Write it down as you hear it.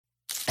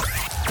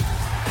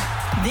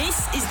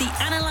This is the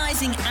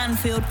Analysing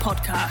Anfield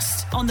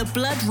podcast on the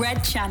Blood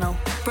Red channel,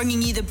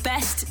 bringing you the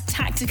best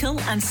tactical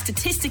and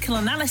statistical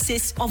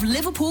analysis of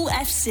Liverpool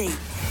FC.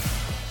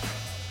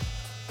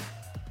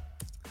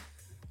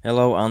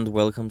 Hello and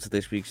welcome to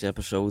this week's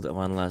episode of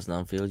Analysing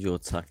Anfield, your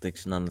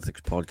tactics and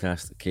analytics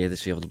podcast,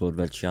 courtesy of the Blood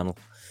Red channel.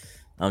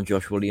 I'm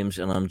Josh Williams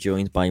and I'm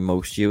joined by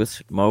Mo Stewart.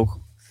 Mo,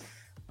 how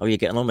are you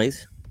getting on,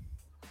 mate?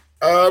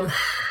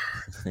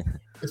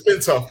 It's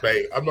been tough,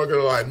 mate. I'm not going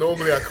to lie.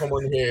 Normally I come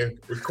on here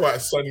with quite a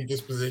sunny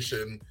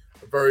disposition,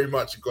 very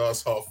much a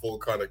glass half full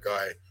kind of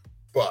guy.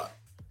 But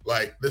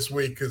this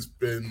week has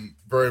been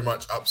very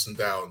much ups and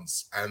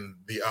downs, and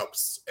the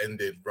ups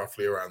ended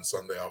roughly around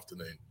Sunday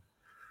afternoon.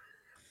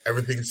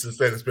 Everything since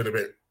then has been a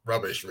bit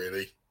rubbish,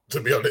 really,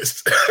 to be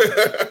honest.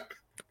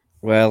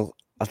 Well,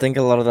 I think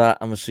a lot of that,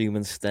 I'm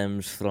assuming,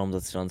 stems from the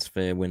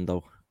transfer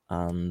window,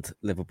 and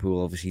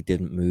Liverpool obviously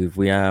didn't move.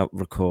 We are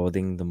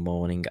recording the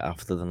morning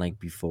after the night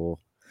before,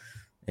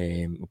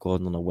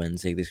 recording on a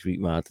Wednesday this week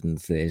rather than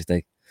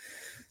Thursday.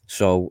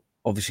 So,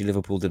 obviously,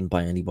 Liverpool didn't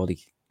buy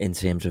anybody in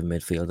terms of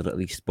midfielder, at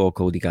least. Bought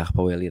Cody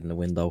Gakpo earlier in the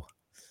window,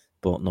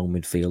 but no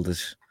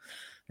midfielders.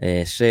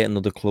 Certain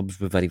other clubs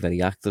were very,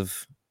 very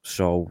active.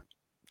 So,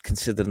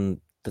 considering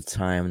the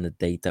time and the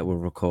date that we're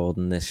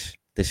recording this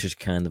is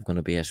kind of going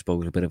to be, I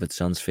suppose, a bit of a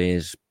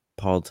transfers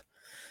pod.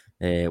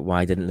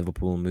 Why didn't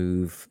Liverpool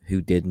move?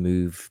 Who did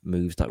move?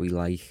 Moves that we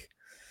like.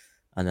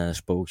 And then I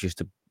suppose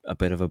just a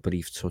bit of a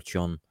brief touch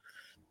on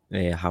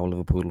how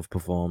Liverpool have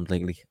performed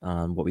lately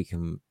and what we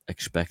can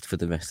expect for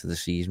the rest of the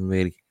season,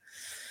 really.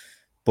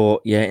 But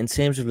yeah, in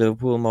terms of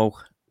Liverpool, Mo,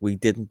 we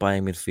didn't buy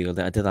a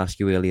midfielder. I did ask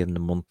you earlier in the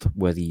month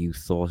whether you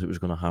thought it was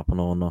going to happen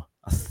or not.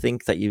 I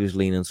think that you was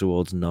leaning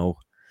towards no,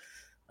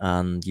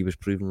 and you was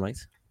proven right.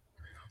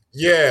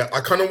 Yeah, I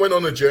kind of went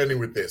on a journey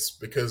with this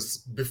because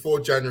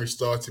before January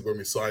started, when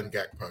we signed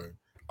Gakpo,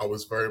 I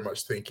was very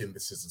much thinking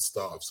this is the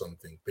start of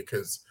something,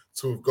 because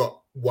to have got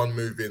one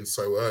move in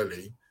so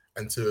early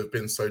and to have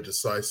been so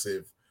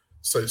decisive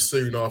so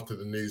soon after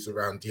the news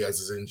around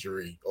Diaz's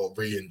injury or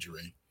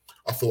re-injury,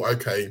 I thought,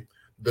 okay,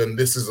 then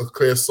this is a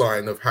clear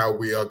sign of how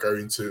we are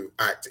going to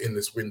act in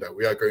this window.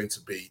 We are going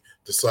to be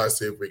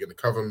decisive. We're going to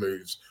cover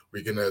moves.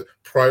 We're going to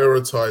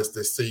prioritize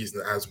this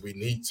season as we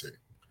need to.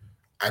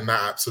 And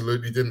that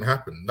absolutely didn't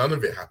happen. None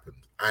of it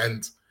happened.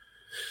 And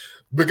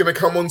we're going to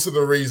come on to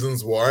the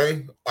reasons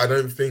why. I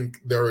don't think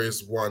there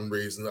is one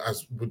reason.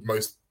 As with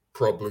most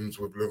problems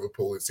with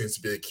Liverpool, it seems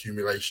to be an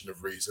accumulation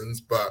of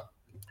reasons. But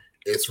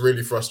it's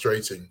really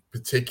frustrating,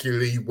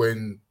 particularly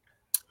when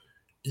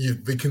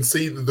we can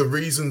see that the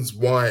reasons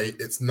why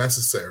it's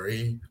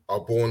necessary are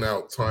borne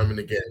out time and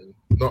again,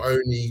 not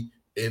only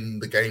in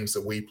the games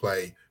that we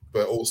play,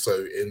 but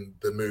also in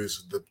the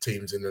moves of the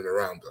teams in and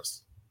around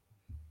us.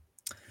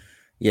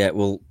 Yeah,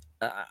 well,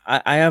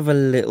 I have a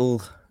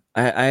little,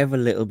 I have a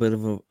little bit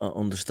of an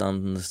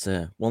understanding as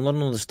to, well, not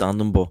an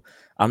understanding, but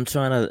I'm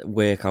trying to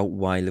work out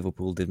why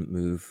Liverpool didn't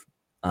move.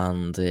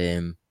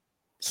 And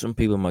some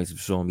people might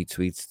have saw me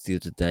tweet the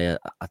other day.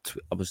 I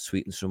was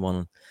tweeting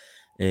someone.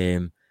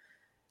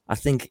 I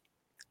think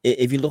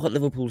if you look at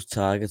Liverpool's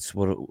targets,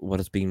 what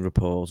has been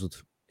reported,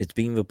 it's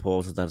been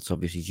reported that it's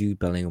obviously Jude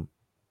Bellingham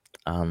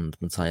and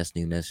Matthias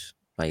Nunes.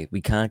 Like,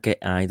 we can't get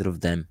either of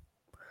them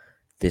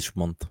this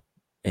month.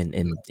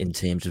 In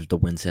terms of the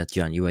winter,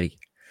 January.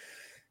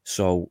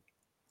 So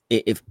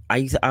if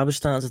I was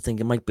starting to think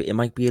it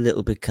might be a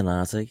little bit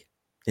Canate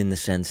in the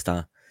sense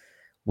that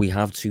we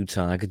have two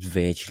targets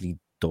virtually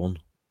done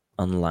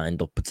and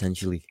lined up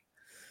potentially.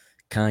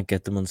 Can't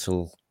get them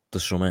until the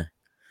summer.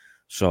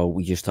 So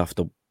we just have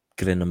to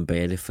grin and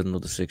bear it for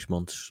another 6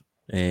 months.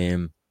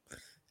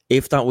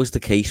 If that was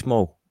the case,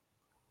 Mo,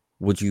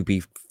 would you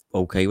be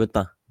okay with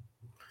that?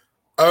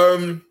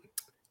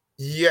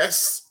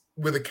 Yes,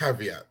 with a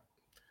caveat.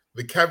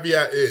 The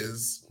caveat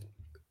is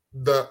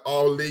that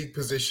our league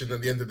position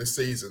at the end of the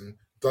season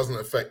doesn't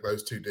affect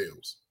those two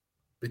deals.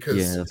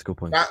 Because that's a good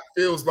point. That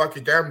feels like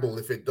a gamble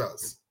if it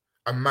does.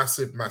 A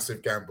massive,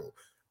 massive gamble.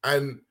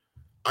 And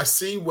I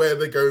see where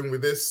they're going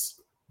with this,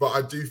 but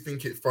I do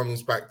think it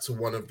funnels back to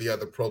one of the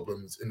other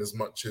problems, in as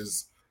much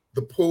as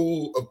the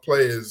pool of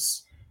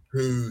players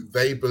who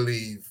they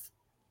believe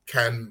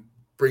can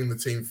bring the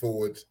team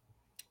forward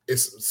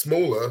is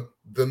smaller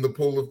than the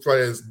pool of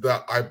players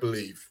that I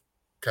believe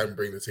can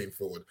bring the team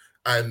forward.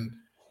 And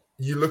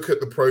you look at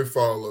the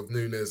profile of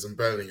Nunes and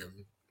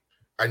Bellingham,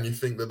 and you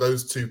think that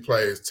those two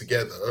players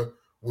together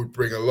would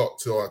bring a lot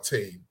to our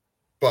team,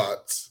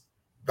 but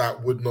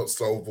that would not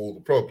solve all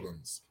the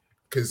problems,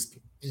 because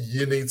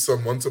you need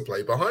someone to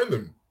play behind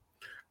them.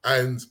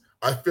 And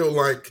I feel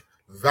like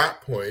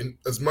that point,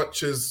 as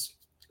much as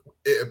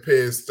it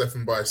appears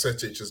Stefan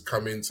Bajcetic has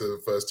come into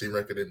the first team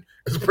reckoning,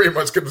 is pretty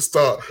much going to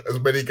start as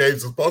many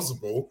games as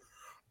possible,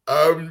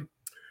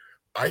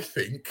 I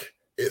think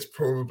it's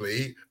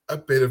probably a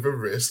bit of a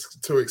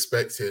risk to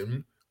expect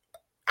him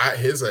at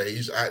his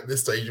age, at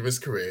this stage of his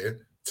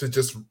career, to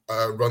just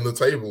run the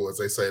table, as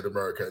they say in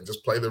America, and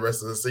just play the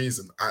rest of the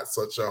season at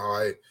such a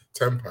high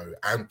tempo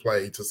and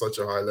play to such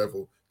a high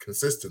level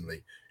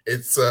consistently.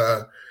 It's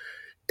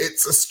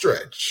it's a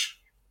stretch.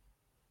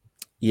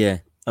 Yeah.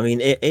 I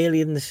mean,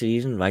 early in the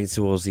season, right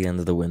towards the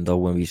end of the window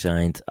when we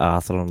signed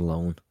Arthur on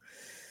loan,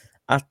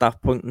 at that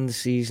point in the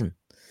season,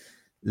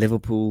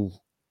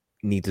 Liverpool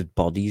needed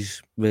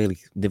bodies, really.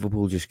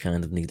 Liverpool just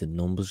kind of needed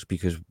numbers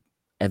because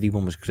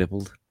everyone was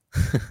crippled.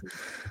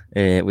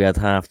 We had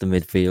half the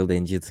midfield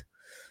injured.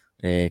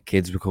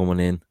 Kids were coming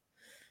in.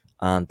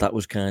 And that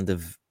was kind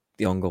of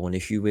the ongoing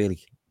issue,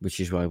 really, which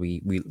is why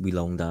we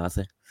loaned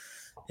Arthur.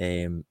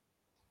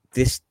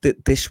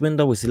 This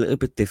window is a little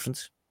bit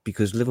different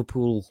because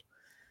Liverpool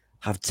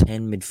have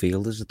 10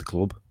 midfielders at the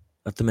club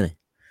at the minute.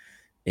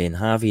 In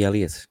Harvey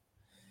Elliott,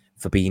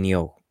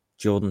 Fabinho,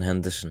 Jordan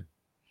Henderson,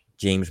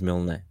 James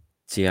Milner,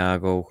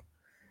 Thiago,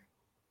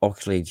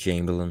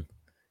 Oxlade-Chamberlain,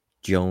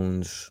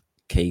 Jones,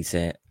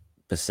 Keita,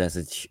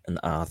 Besetic, and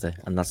Arthur.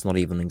 And that's not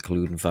even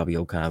including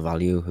Fabio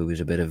Carvalho, who is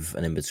a bit of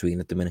an in-between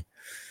at the minute.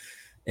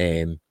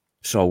 I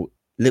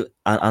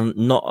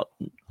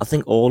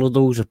think all of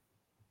those are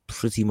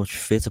pretty much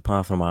fit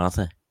apart from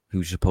Arthur,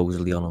 who's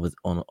supposedly on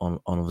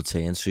a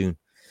return soon.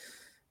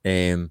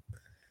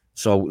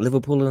 So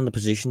Liverpool are in a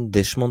position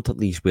this month at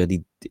least where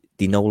they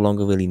no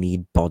longer really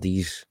need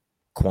bodies.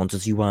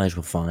 Quantity wise,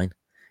 we're fine.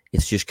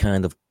 It's just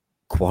kind of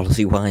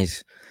quality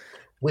wise,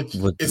 Which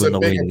we're is a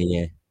nowhere bigger,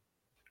 near.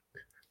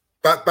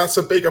 that's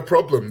a bigger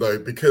problem though,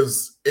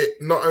 because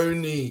it not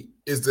only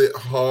is it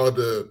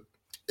harder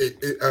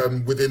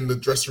within the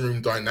dressing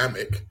room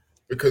dynamic,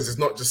 because it's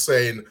not just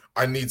saying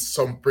I need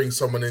bring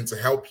someone in to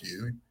help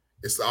you.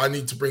 It's that I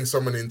need to bring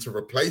someone in to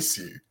replace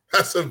you.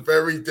 That's a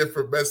very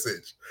different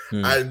message,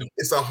 and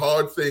it's a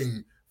hard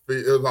thing.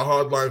 It was a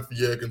hard line for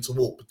Jurgen to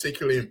walk,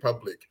 particularly in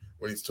public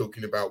when he's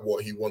talking about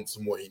what he wants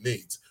and what he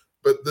needs.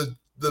 But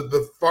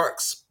the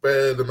facts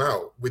bear them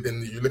out.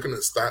 You're looking at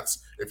stats.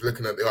 If you're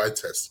looking at the eye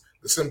test,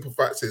 the simple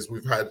fact is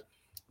we've had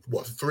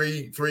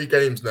three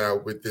games now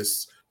with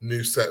this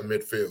new set of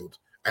midfield.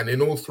 And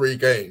in all 3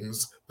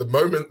 games, the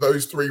moment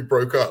those 3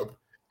 broke up,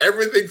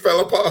 everything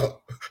fell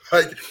apart.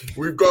 Like,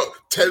 we've got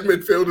 10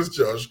 midfielders,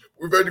 Josh.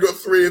 We've only got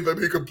 3 of them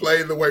who can play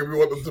in the way we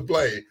want them to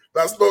play.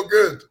 That's not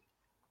good.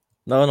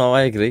 No,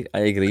 I agree.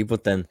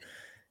 But then,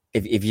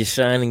 if you're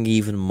signing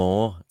even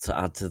more to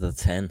add to the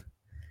 10,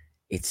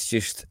 it's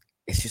just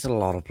a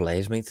lot of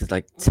players, mate. It's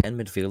like 10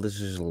 midfielders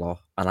is a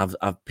lot. And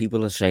I've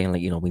people are saying,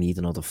 like, we need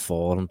another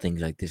 4 and things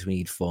like this. We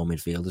need 4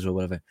 midfielders or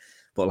whatever.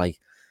 But, like,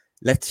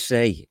 let's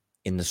say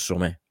in the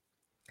summer,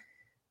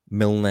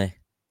 Milner,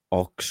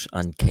 Ox,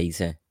 and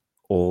Keita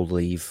all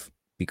leave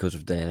because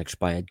of their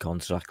expired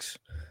contracts,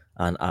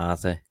 and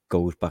Arthur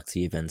goes back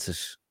to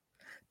Juventus.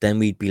 Then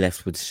we'd be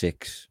left with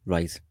 6,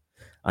 right?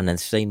 And then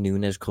say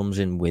Núñez comes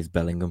in with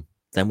Bellingham.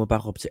 Then we're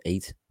back up to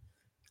 8.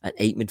 And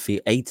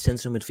 8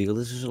 central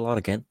midfielders is a lot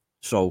again.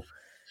 So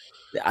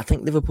I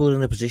think Liverpool are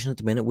in a position at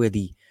the minute where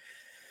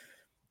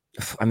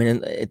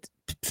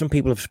some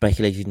people have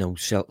speculated,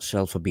 sell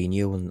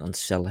Fabinho and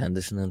sell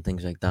Henderson and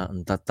things like that,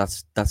 and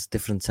that's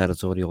different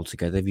territory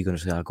altogether if you're going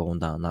to start going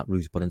down that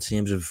route. But in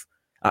terms of,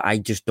 I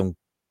just don't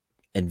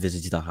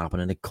envisage that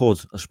happening. It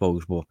could, I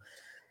suppose, but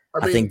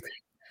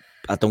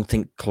I don't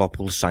think Klopp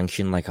will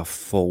sanction like a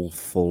full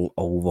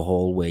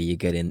overhaul where you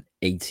get in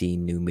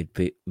 18 new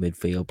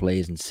midfield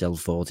players and sell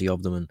 40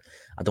 of them, and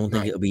I don't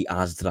think it'll be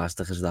as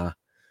drastic as that.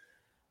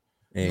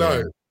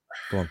 No,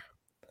 go on.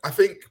 I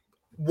think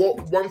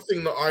one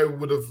thing that I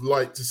would have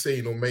liked to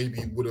see, or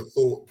maybe would have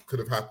thought could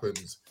have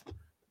happened,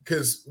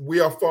 because we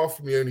are far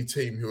from the only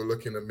team who are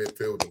looking at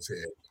midfielders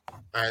here,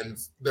 and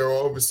there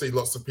are obviously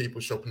lots of people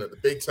shopping at the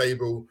big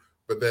table,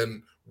 but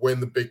then when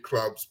the big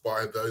clubs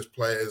buy those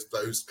players,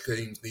 those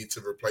teams need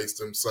to replace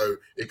them, so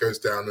it goes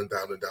down and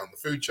down and down the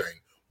food chain.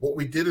 What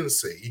we didn't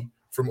see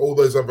from all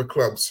those other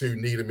clubs who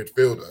need a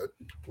midfielder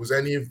was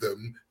any of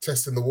them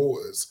testing the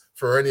waters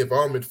for any of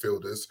our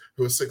midfielders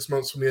who are 6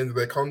 months from the end of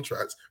their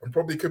contract and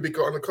probably could be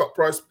got on a cut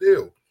price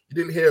deal. You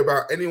didn't hear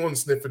about anyone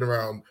sniffing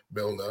around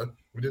Milner.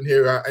 We didn't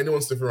hear about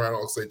anyone sniffing around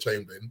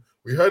Oxlade-Chamberlain.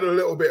 We heard a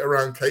little bit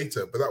around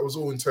Keita, but that was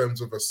all in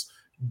terms of us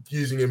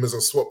using him as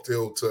a swap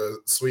deal to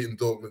sweeten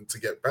Dortmund to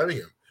get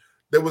Bellingham.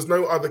 There was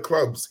no other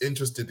clubs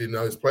interested in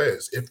those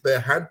players. If there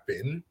had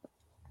been,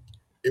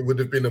 it would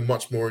have been a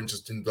much more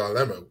interesting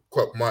dilemma.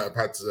 Klopp might have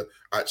had to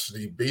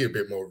actually be a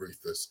bit more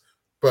ruthless.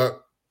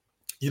 But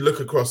you look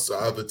across the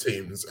other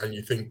teams and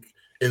you think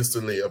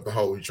instantly of the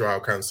whole Joao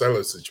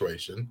Cancelo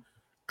situation.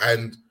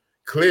 And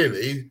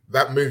clearly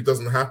that move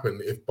doesn't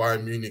happen if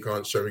Bayern Munich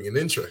aren't showing an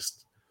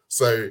interest.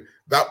 So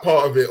that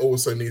part of it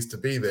also needs to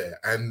be there.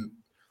 And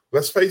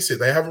let's face it,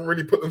 they haven't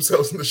really put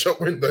themselves in the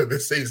shop window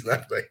this season,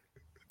 have they?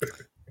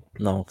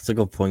 No, it's a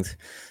good point.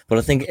 But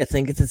I think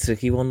it's a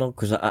tricky one, though,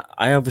 because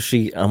I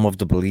obviously am of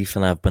the belief,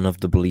 and I've been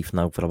of the belief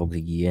now for about a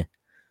year,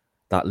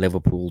 that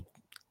Liverpool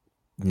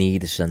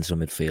need a central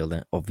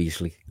midfielder,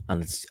 obviously,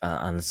 and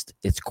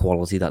it's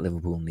quality that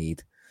Liverpool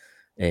need,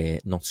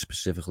 not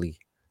specifically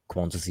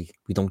quantity.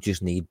 We don't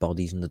just need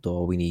bodies in the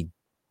door. We need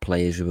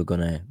players who are going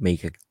to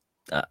make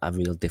a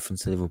real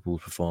difference to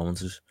Liverpool's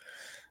performances.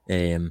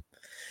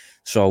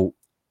 So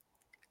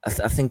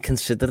I think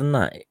considering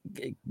that,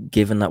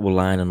 given that we're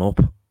lining up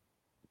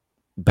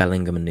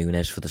Bellingham and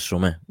Nunes for the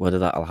summer. Whether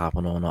that'll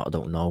happen or not, I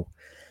don't know.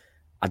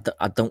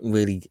 I don't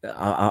really.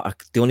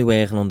 The only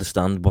way I can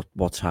understand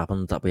what's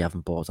happened that we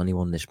haven't bought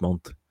anyone this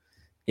month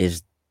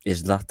is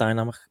that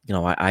dynamic. You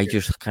know, I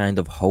just kind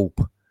of hope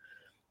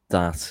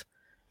that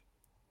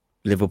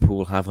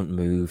Liverpool haven't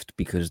moved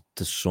because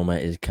the summer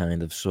is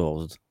kind of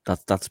sorted.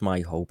 That's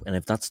my hope. And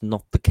if that's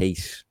not the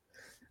case,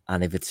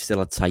 and if it's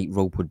still a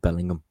tightrope with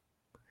Bellingham,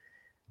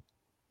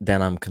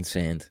 then I'm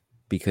concerned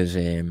because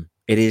it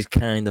is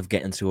kind of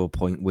getting to a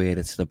point where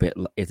it's a bit.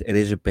 It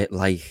is a bit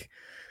like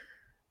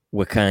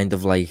we're kind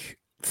of like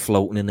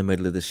floating in the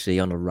middle of the sea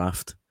on a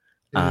raft,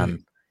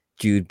 and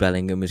Jude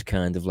Bellingham is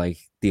kind of like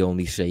the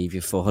only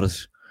saviour for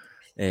us.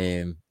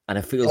 And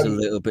it feels a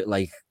little bit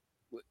like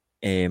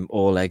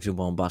all eggs in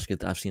one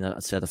basket. I've seen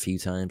that said a few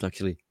times,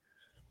 actually.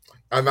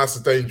 And that's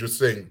a dangerous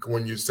thing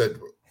when you said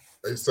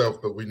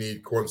itself that we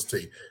need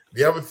quantity.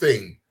 The other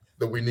thing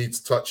that we need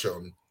to touch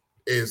on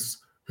is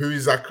who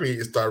exactly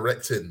is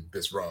directing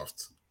this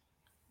raft.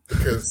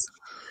 Because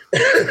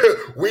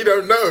we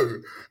don't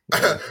know.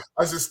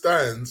 As it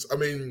stands, I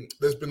mean,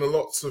 there's been a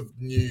lots of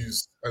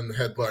news and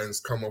headlines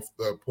come off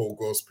the Paul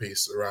Gore's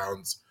piece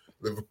around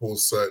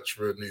Liverpool's search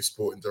for a new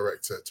sporting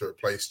director to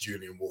replace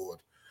Julian Ward.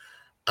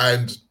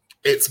 And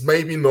it's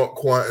maybe not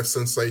quite as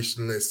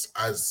sensationalist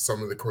as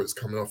some of the quotes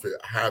coming off it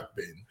have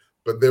been,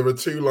 but there were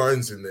two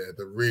lines in there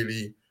that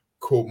really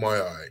caught my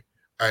eye.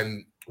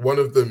 And one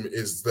of them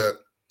is that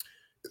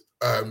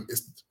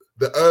it's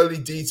the early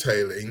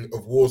detailing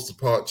of Ward's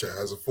departure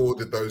has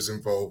afforded those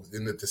involved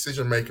in the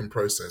decision-making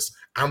process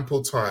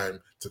ample time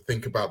to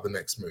think about the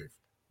next move.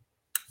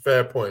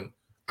 Fair point,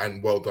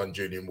 and well done,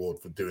 Julian Ward,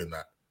 for doing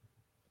that.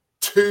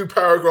 2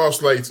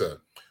 paragraphs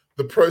later,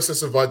 the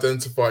process of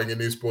identifying a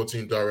new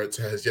sporting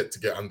director has yet to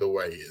get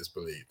underway, it is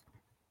believed.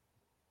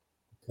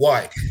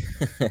 Why?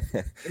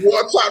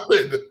 What's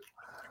happened?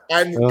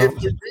 And if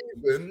the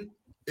reason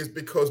is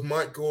because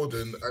Mike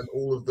Gordon and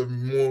all of the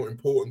more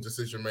important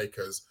decision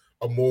makers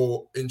are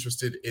more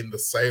interested in the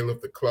sale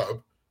of the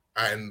club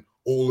and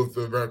all of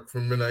the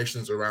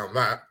recriminations around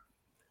that,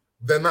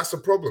 then that's a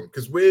problem.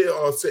 Because we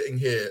are sitting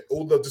here,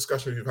 all the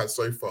discussions we've had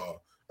so far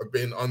have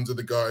been under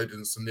the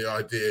guidance and the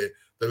idea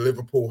that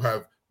Liverpool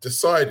have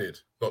decided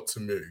not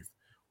to move,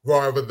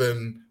 rather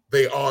than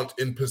they aren't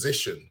in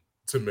position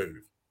to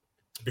move.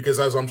 Because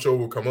as I'm sure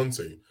we'll come on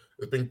to,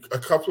 there's been a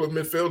couple of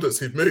midfielders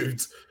who've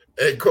moved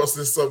across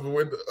this summer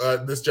window,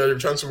 this January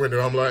transfer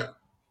window. I'm like,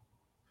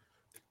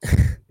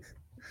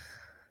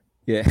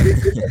 yeah,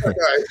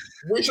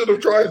 we should have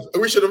tried.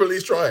 We should have at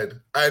least tried.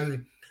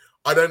 And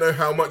I don't know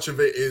how much of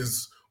it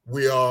is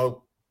we are,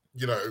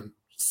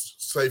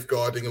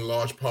 safeguarding a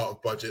large part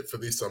of budget for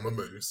these summer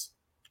moves,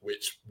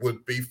 which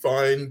would be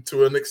fine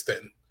to an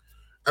extent,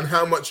 and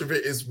how much of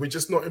it is we're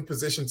just not in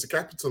position to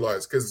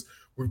capitalize because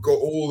we've got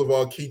all of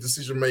our key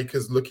decision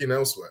makers looking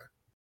elsewhere.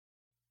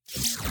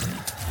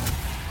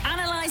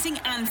 Analysing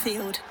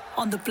Anfield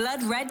on the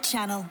Blood Red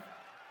channel.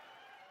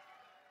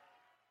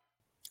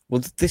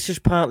 Well, this is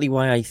partly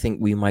why I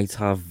think we might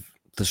have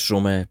the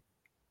summer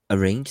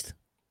arranged,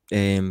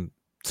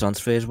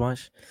 transfers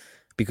wise,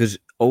 because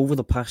over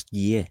the past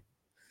year,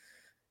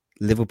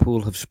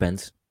 Liverpool have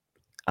spent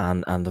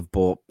and have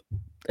bought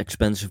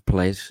expensive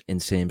players in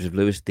terms of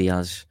Luis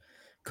Diaz,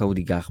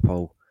 Cody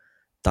Gakpo,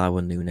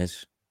 Darwin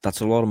Núñez.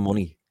 That's a lot of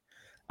money,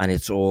 and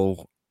it's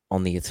all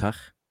on the attack.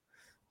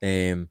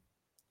 And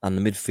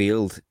the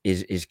midfield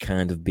is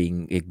kind of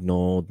being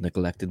ignored,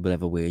 neglected,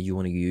 whatever word you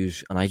want to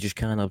use. And I just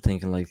kind of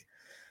thinking like,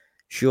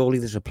 surely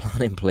there's a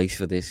plan in place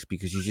for this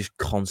because you're just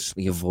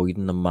constantly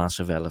avoiding the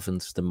massive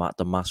elephants, the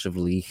massive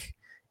leak.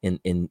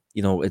 It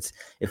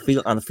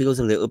feels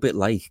a little bit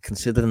like,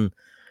 considering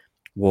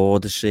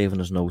Ward is saving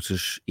his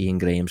notice, Ian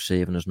Graham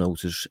saving his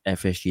notice,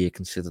 FSG are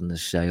considering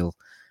his sale,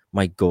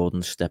 Mike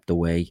Gordon stepped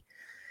away.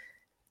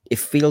 It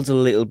feels a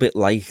little bit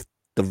like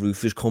the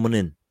roof is coming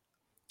in,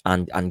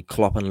 and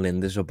Klopp and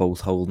Linders are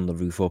both holding the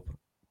roof up,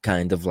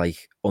 kind of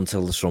like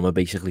until the summer,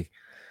 basically.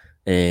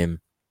 It's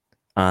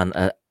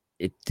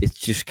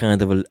just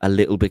kind of a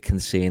little bit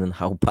concerning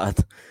how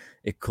bad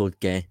it could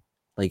get.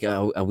 Like,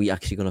 are we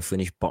actually going to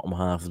finish bottom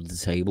half of the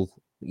table?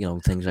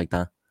 Things like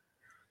that.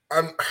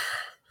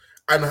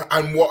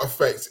 And what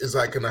effect is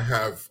that going to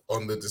have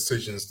on the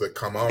decisions that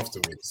come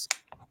afterwards?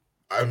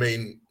 I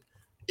mean,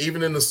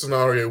 even in the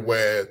scenario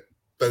where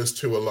those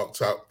two are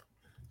locked up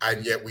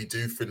and yet we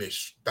do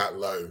finish that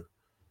low,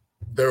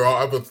 there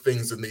are other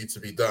things that need to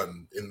be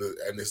done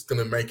and it's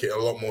going to make it a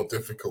lot more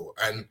difficult.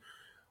 And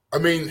I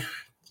mean,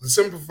 the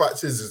simple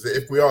fact is that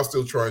if we are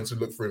still trying to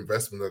look for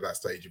investment at that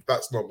stage, if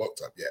that's not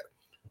locked up yet,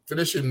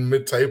 finishing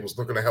mid-table is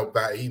not going to help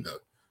that either.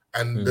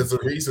 And there's a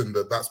reason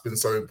that that's been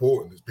so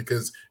important. It's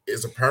because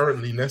it's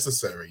apparently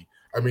necessary.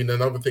 I mean,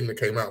 another thing that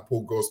came out of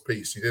Paul Gore's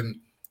piece, he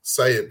didn't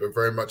say it, but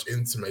very much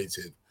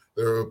intimated.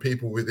 There are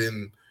people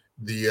within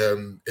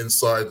the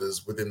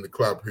insiders within the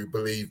club who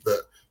believe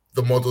that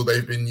the model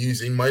they've been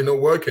using may not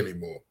work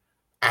anymore.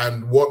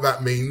 And what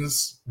that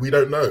means, we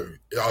don't know.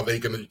 Are they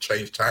going to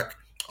change tack?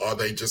 Are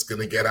they just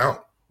going to get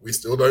out? We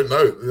still don't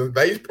know.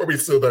 They probably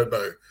still don't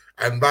know.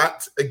 And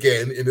that,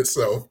 again, in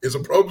itself is a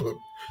problem.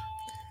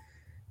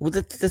 Well,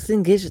 the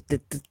thing is,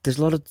 there's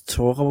a lot of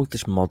talk about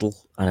this model,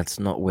 and it's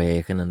not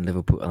working, and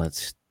Liverpool, and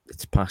it's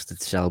past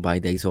its sell-by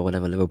date or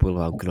whatever. Liverpool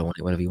are outgrowing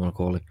it, whatever you want to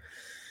call it.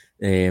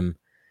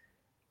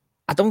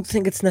 I don't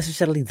think it's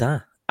necessarily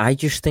that. I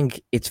just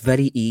think it's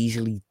very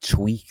easily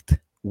tweaked,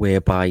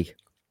 whereby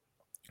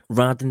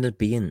rather than it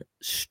being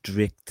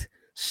strict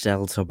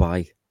sell to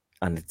buy,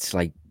 and it's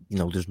like,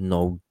 there's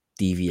no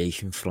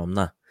deviation from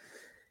that.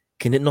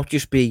 Can it not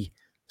just be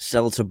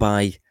sell to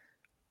buy,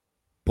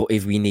 but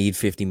if we need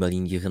 50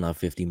 million, you can have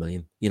 50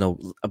 million?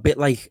 A bit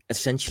like,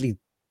 essentially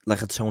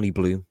like a Tony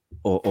Bloom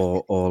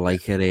or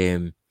like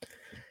a,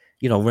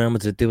 Real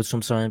Madrid do it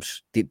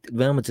sometimes.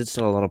 Real Madrid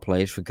sell a lot of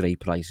players for great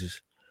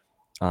prices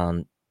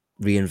and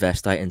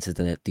reinvest that into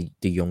the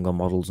younger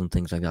models and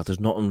things like that. There's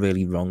nothing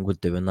really wrong with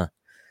doing that.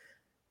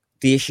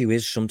 The issue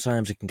is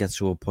sometimes it can get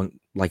to a point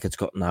like it's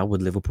got now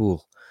with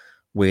Liverpool,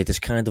 where there's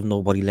kind of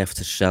nobody left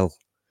to sell.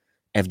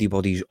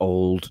 Everybody's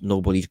old.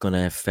 Nobody's going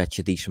to fetch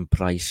a decent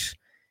price,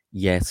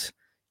 yet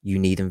you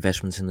need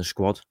investments in the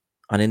squad.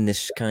 And in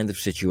this kind of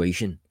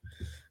situation,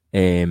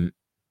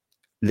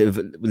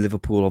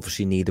 Liverpool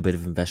obviously need a bit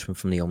of investment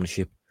from the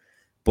ownership.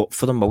 But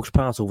for the most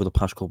part, over the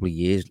past couple of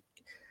years,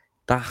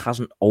 that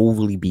hasn't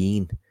overly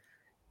been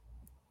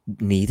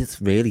needed,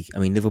 really. I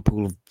mean,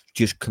 Liverpool have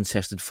just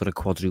contested for a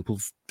quadruple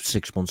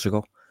 6 months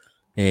ago.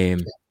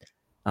 And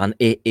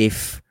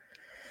if,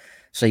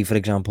 say, for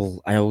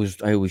example, I always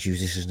use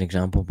this as an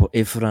example, but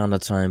if around the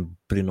time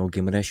Bruno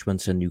Guimaraes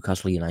went to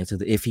Newcastle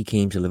United, if he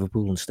came to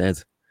Liverpool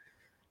instead,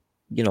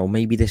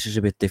 maybe this is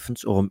a bit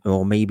different.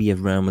 Or maybe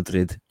if Real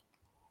Madrid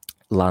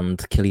land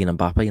Kylian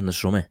Mbappe in the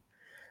summer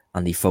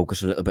and they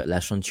focus a little bit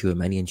less on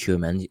Tchouaméni, and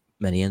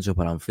Tchouaméni ends up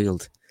at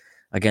Anfield,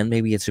 again,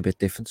 maybe it's a bit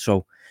different.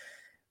 So,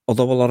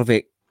 although a lot of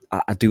it,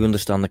 I do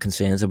understand the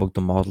concerns about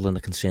the model and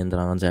the concern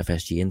around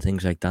FSG and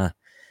things like that,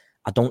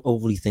 I don't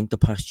overly think the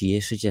past year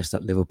suggests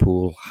that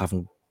Liverpool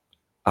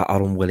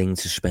are unwilling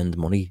to spend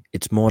money.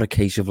 It's more a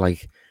case of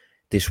like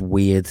this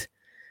weird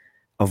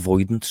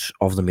avoidance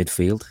of the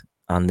midfield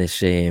and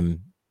this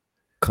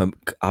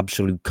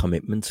absolute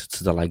commitment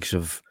to the likes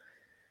of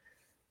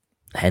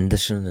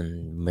Henderson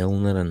and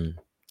Milner and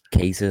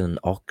Keita and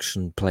Ox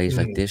and players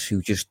like this,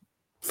 who just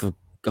for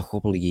a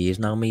couple of years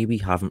now maybe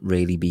haven't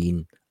really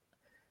been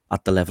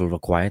at the level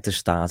required to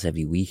start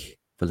every week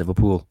for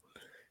Liverpool.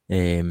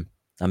 And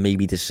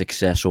maybe the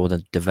success, or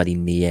the very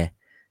near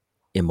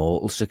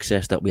immortal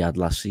success that we had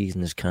last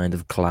season, has kind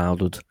of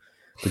clouded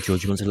the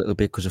judgment a little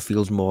bit, because it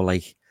feels more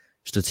like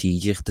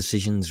strategic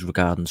decisions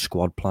regarding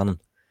squad planning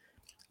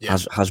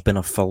has been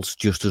a fault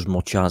just as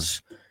much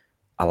as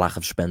a lack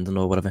of spending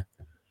or whatever.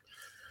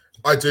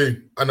 I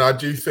do. And I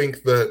do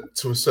think that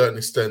to a certain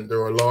extent,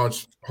 there are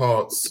large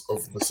parts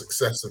of the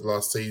success of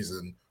last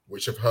season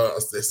which have hurt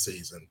us this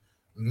season.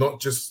 Not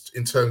just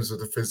in terms of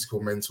the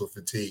physical, mental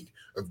fatigue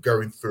of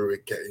going through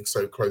it, getting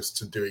so close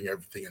to doing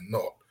everything and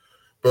not,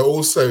 but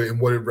also in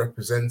what it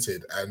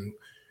represented. And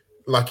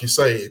like you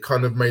say, it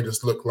kind of made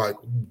us look like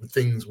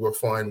things were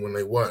fine when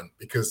they weren't.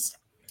 Because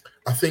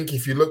I think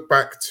if you look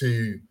back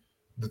to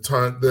the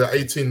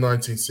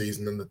 18-19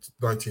 season and the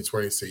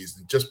 19-20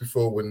 season, just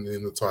before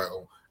winning the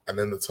title and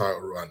then the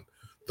title run,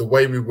 the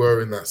way we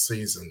were in that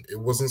season, it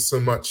wasn't so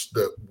much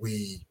that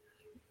we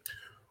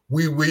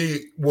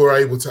were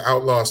able to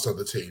outlast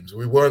other teams.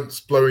 We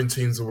weren't blowing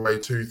teams away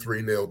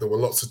 2-3-0. There were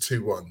lots of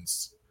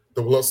 2-1s.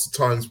 There were lots of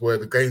times where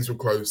the games were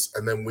close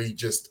and then we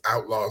just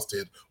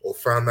outlasted or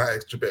found that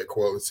extra bit of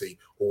quality,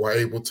 or were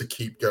able to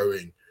keep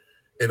going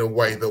in a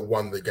way that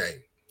won the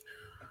game.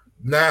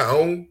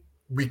 Now,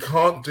 we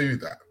can't do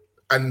that.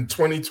 And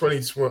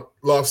 2020,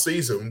 last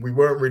season, we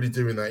weren't really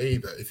doing that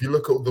either. If you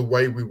look at the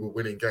way we were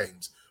winning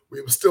games,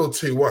 it was still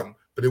 2-1,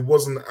 but it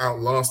wasn't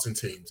outlasting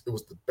teams. It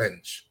was the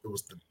bench. It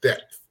was the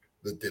depth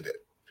that did it.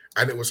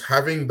 And it was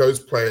having those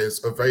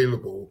players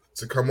available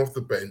to come off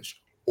the bench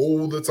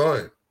all the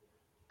time.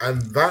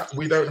 And that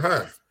we don't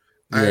have.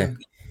 And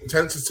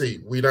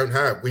intensity we don't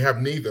have. We have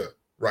neither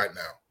right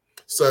now.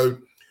 So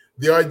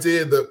the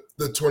idea that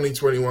the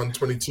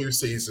 2021-22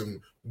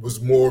 season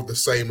was more of the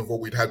same of what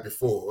we'd had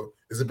before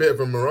is a bit of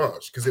a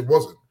mirage, because it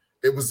wasn't.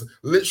 It was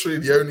literally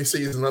the only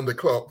season under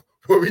Klopp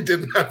where we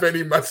didn't have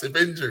any massive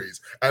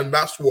injuries. And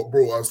that's what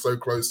brought us so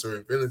close to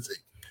infinity.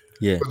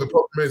 Yeah. But the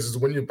problem is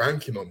when you're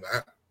banking on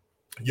that,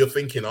 you're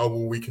thinking, oh,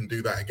 well, we can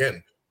do that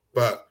again.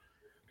 But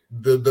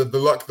the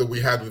luck that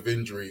we had with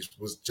injuries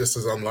was just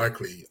as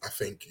unlikely, I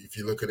think, if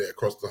you look at it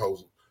across the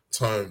whole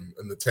time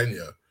and the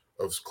tenure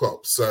of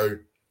Klopp. So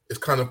it's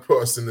kind of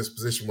put us in this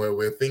position where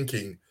we're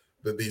thinking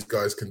that these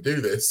guys can do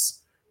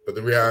this, but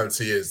the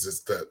reality is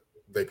that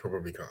they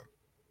probably can't.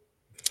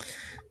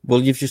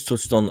 Well, you've just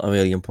touched on a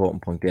really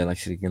important point there,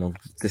 actually.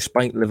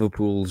 Despite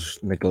Liverpool's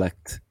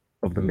neglect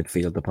of the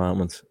midfield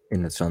department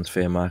in the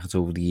transfer market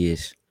over the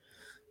years,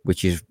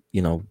 which is,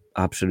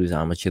 absolute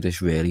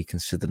amateurish, really,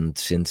 considering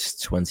since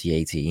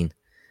 2018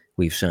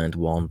 we've signed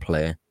one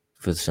player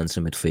for the centre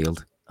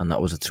midfield, and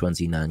that was a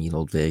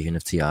 29-year-old version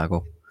of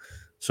Thiago.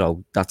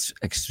 So that's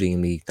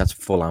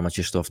full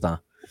amateur stuff,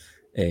 that.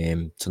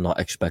 to not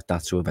expect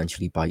that to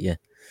eventually bite you.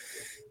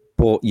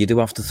 But you do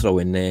have to throw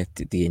in there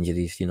the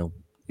injuries,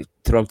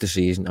 throughout the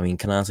season. I mean,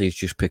 Canate's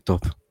just picked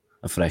up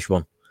a fresh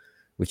one,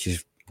 which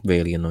is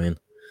really annoying.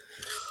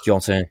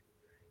 Jota,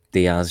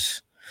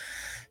 Diaz,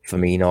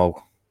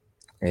 Firmino,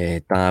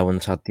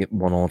 Darwin's had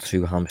one or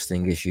two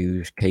hamstring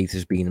issues. Keita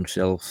has been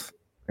himself.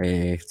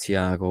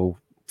 Thiago,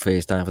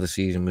 first half of the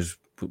season was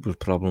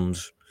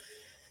problems.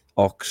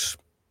 Ox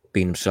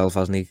been himself,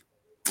 hasn't he?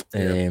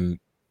 Yeah.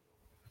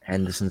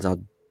 Henderson's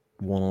had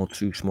one or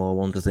two small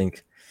ones, I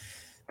think.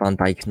 Van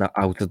Dijk's not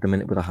out at the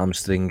minute with a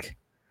hamstring.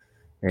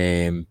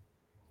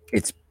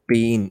 It's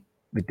been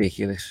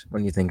ridiculous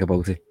when you think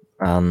about it,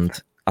 and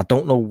I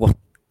don't know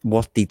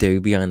what they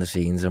do behind the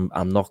scenes.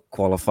 I'm not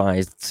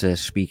qualified to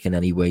speak in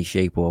any way,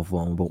 shape, or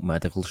form about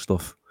medical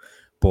stuff,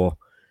 and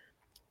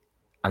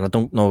I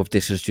don't know if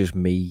this is just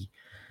me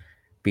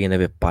being a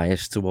bit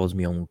biased towards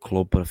my own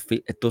club, but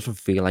it doesn't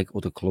feel like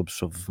other clubs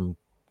suffer from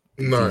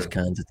these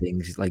kinds of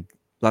things. Like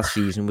last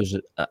season was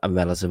a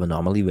relative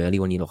anomaly, really,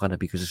 when you look at it,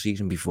 because the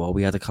season before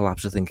we had a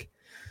collapse, I think.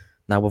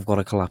 Now we've got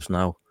a collapse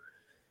now.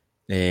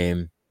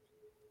 And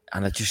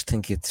I just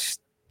think it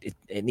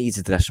needs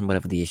addressing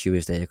whatever the issue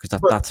is there, because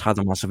that's had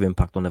a massive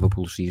impact on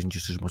Liverpool's season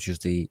just as much as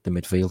the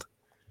midfield.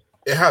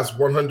 It has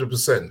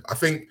 100%. I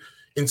think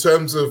in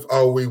terms of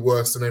are we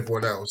worse than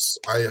everyone else,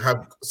 I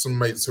have some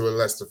mates who are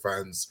Leicester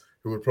fans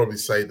who would probably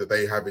say that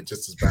they have it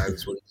just as bad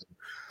as we do.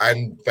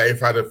 And they've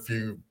had a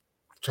few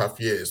tough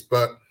years.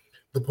 But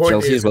the point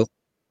Chelsea is, as well.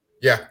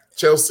 Yeah,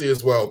 Chelsea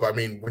as well. But I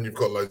mean, when you've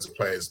got loads of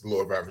players, the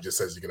law of averages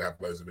says you're going to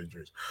have loads of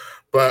injuries.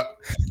 But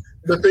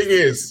the thing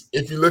is,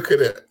 if you look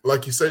at it,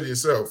 like you said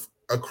yourself,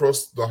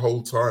 across the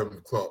whole time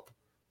of Klopp,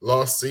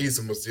 last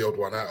season was the odd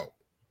one out.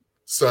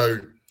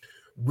 So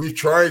we've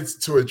tried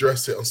to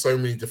address it on so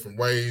many different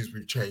ways.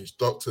 We've changed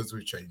doctors,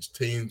 we've changed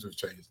teams, we've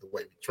changed the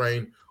way we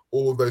train,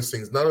 all of those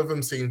things. None of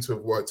them seem to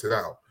have worked it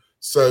out.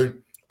 So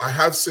I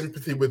have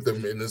sympathy with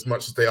them in as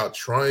much as they are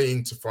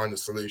trying to find a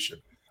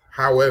solution.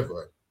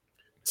 However,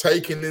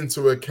 taking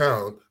into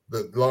account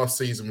that last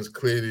season was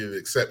clearly an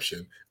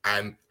exception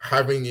and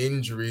having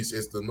injuries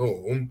is the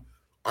norm,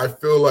 I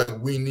feel like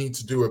we need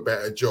to do a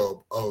better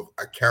job of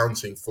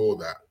accounting for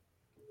that.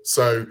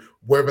 So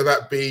whether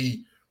that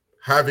be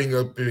having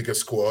a bigger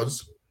squad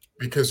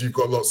because you've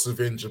got lots of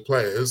injured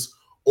players,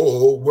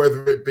 or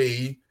whether it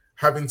be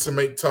having to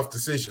make tough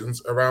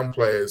decisions around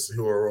players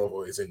who are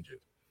always injured.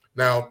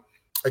 Now,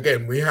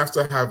 again, we have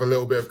to have a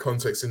little bit of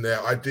context in there.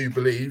 I do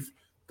believe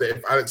that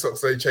if Alex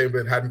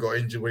Oxlade-Chamberlain hadn't got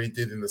injured when he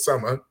did in the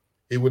summer,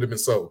 he would have been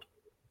sold.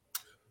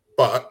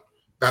 But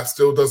that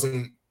still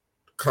doesn't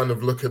kind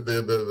of look at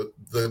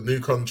the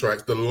new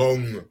contracts, the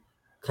long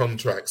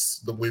contracts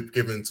that we've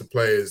given to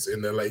players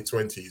in their late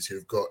 20s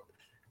who've got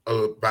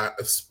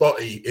a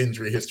spotty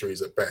injury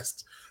histories at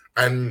best.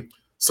 And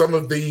some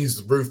of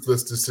these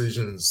ruthless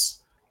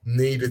decisions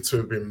needed to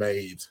have been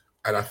made,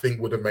 and I think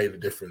would have made a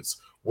difference.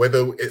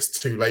 Whether it's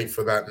too late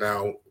for that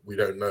now, we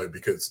don't know,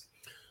 because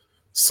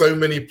so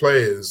many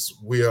players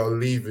we are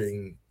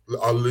losing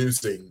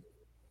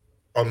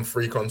on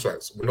free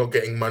contracts. We're not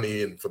getting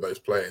money in for those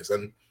players,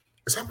 and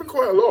it's happened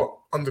quite a lot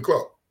under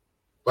Klopp.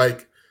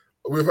 Like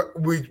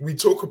we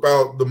talk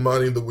about the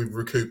money that we've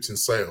recouped in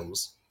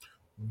sales.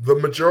 The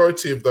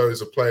majority of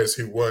those are players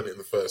who weren't in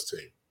the first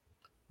team.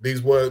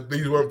 These weren't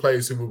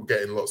players who were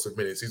getting lots of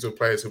minutes. These were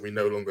players who we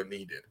no longer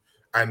needed.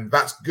 And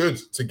that's good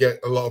to get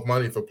a lot of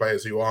money for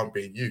players who aren't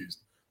being used.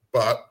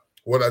 But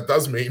what that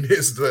does mean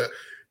is that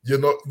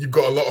you've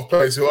got a lot of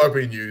players who are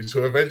being used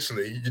who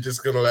eventually you're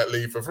just going to let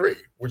leave for free,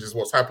 which is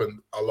what's happened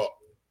a lot.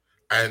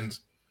 And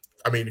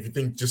I mean, if you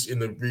think just in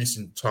the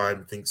recent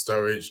time, think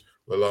Sturridge,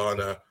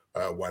 Lallana,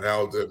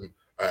 Wijnaldum,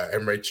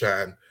 Emre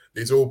Can,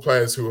 these are all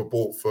players who were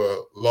bought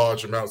for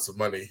large amounts of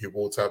money who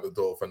walked out the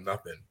door for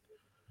nothing.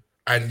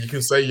 And you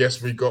can say,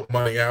 yes, we got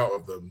money out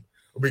of them.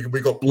 We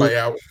got play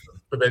out of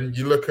them. But then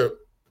you look at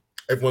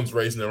everyone's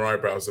raising their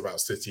eyebrows about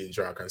City and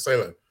Joao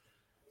Cancelo.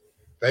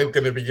 They're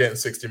going to be getting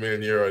 60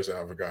 million euros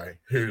out of a guy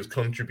who's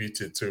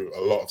contributed to a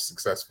lot of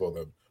success for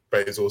them,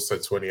 but is also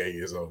 28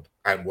 years old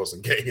and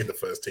wasn't getting in the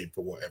first team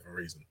for whatever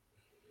reason.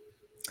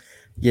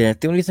 Yeah,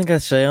 the only thing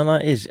I'd say on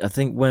that is I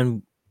think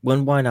when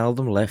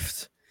Wijnaldum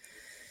left,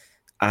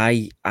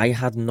 I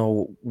had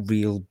no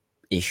real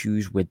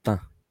issues with that.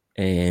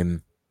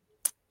 And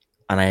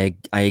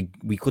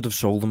we could have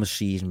sold him a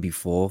season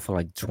before for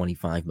like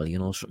 25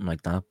 million or something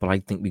like that, but I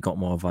think we got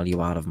more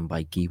value out of him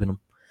by keeping him.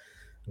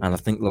 And I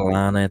think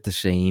Lallana the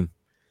same.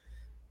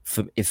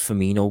 If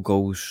Firmino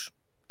goes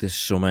this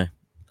summer,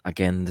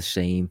 again the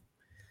same.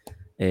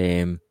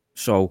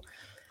 So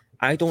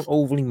I don't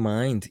overly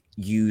mind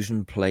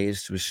using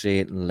players to a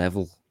certain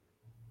level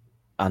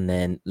and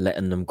then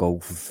letting them go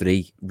for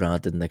free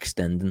rather than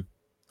extending.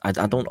 I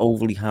don't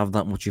overly have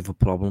that much of a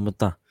problem with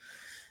that.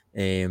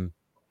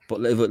 But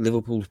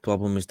Liverpool's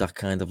problem is that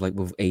kind of like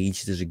we've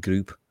aged as a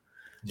group.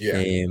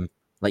 Yeah.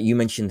 Like you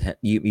mentioned,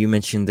 you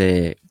mentioned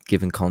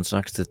giving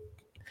contracts to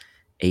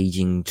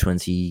aging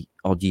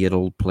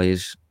 20-odd-year-old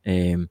players.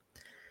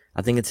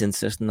 I think it's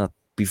interesting that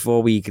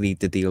before we agreed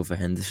the deal for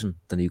Henderson,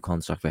 the new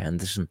contract for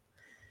Henderson,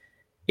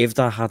 if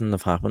that hadn't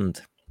have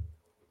happened,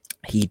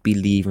 he'd be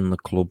leaving the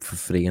club for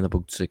free in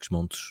about 6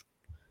 months.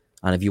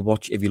 And if you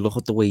look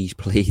at the way he's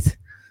played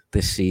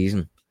this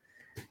season,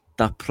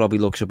 that probably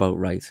looks about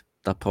right.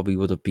 That probably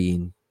would have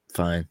been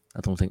fine.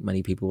 I don't think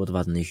many people would have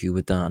had an issue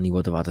with that, and he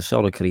would have had a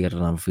solid career at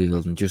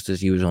Anfield. And just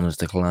as he was on his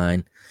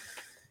decline,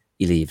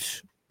 he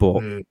leaves.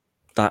 But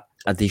that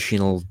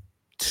additional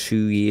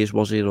 2 years,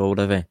 was it, or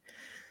whatever,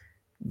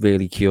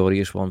 really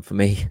curious one for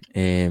me.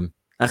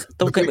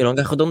 Don't get me wrong,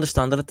 I could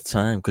understand it at the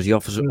time because he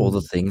offers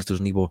other things,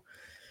 doesn't he? But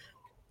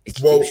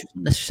it's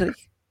necessary.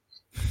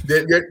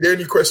 The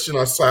only question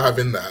I have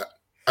in that,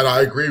 and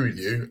I agree with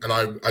you, and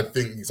I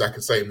think exactly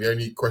the same. The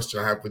only question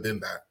I have within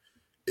that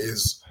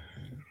is,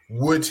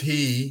 would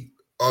we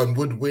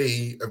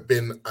have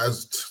been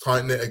as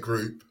tight-knit a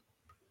group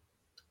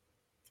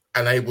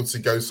and able to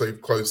go so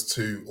close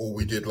to all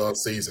we did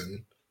last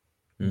season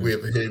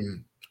with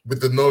him, with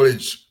the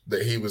knowledge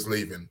that he was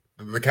leaving,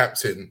 the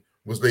captain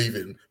was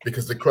leaving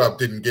because the club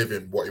didn't give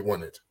him what he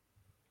wanted?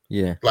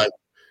 Yeah. Like,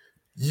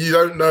 you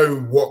don't know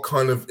what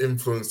kind of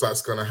influence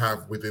that's going to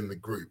have within the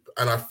group.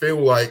 And I feel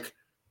like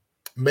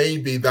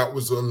maybe that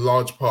was a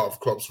large part of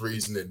Klopp's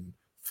reasoning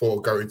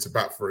for going to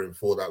bat for him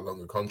for that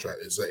longer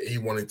contract, is that he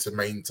wanted to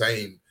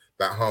maintain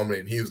that harmony.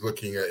 And he was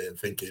looking at it and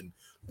thinking,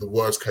 the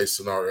worst case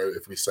scenario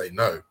if we say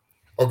no.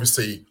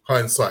 Obviously,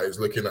 hindsight is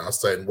looking at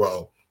us saying,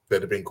 well,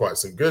 there'd have been quite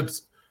some good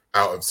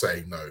out of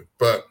saying no.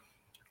 But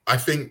I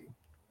think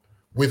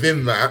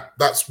within that,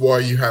 that's why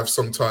you have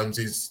sometimes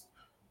these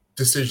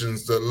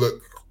decisions that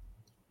look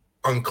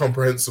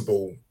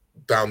incomprehensible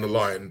down the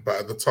line, but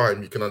at the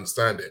time you can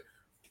understand it.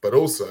 But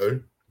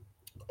also,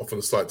 off on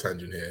a slight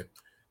tangent here,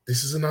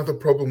 this is another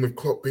problem with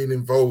Klopp being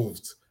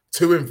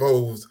too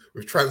involved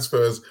with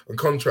transfers and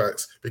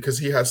contracts, because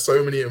he has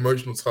so many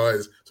emotional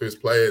ties to his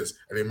players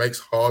and it makes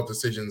hard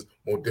decisions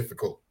more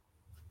difficult.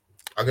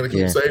 I'm going to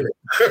keep saying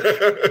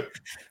it.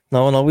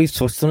 No, we've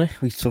touched on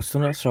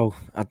it. So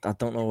I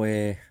don't know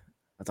where.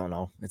 I don't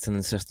know. It's an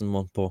interesting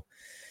one. But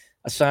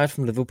aside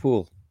from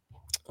Liverpool,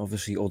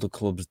 obviously other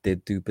clubs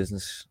did do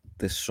business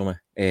this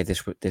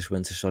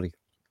winter. Sorry.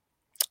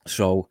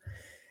 So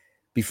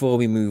before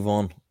we move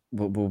on,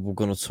 we're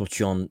going to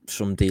touch on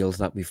some deals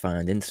that we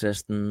find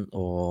interesting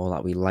or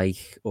that we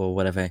like or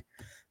whatever.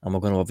 And we're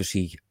going to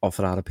obviously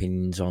offer our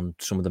opinions on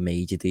some of the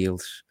major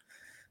deals.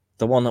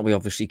 The one that we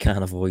obviously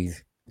can't avoid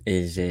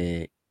is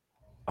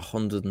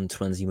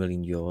 120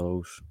 million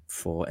euros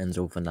for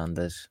Enzo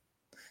Fernandez.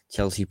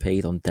 Chelsea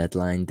paid on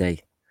deadline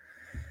day.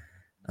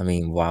 I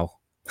mean, wow.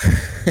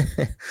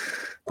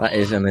 That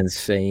is an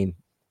insane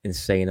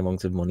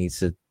amount of money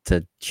to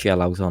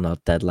shell out on a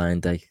deadline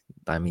day.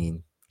 I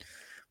mean,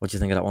 what do you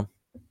think of that one?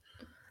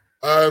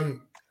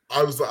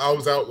 I was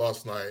out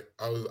last night.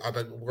 I'd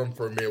gone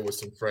for a meal with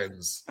some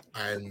friends,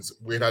 and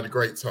we had a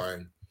great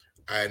time.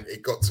 And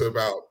it got to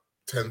about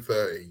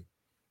 10:30,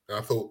 and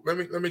I thought, let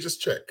me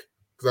just check,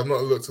 because I've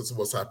not looked at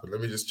what's happened.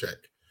 Let me just check,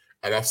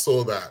 and I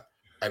saw that,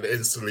 and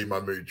instantly my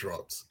mood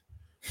dropped,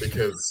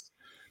 because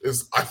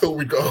I thought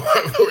we got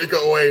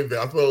away with it.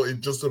 I thought he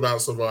just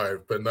about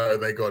survived, but no,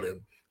 they got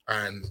him.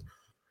 And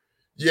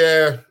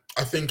yeah,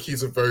 I think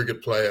he's a very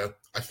good player.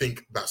 I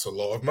think that's a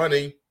lot of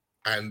money,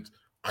 and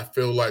I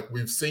feel like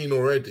we've seen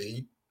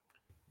already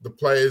the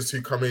players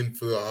who come in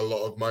for a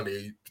lot of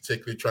money,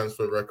 particularly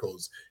transfer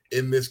records,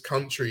 in this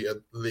country at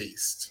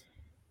least,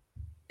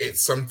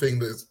 it's something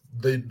that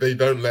they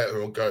don't let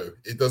them go.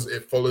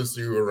 It follows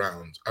you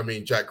around. I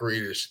mean, Jack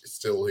Grealish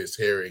still is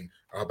hearing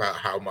about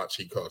how much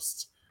he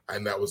costs,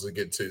 and that was a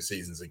good 2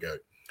 seasons ago.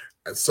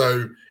 And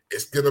so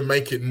it's going to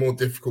make it more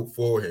difficult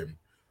for him.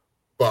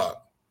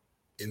 But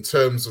in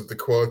terms of the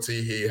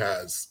quality he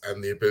has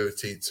and the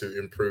ability to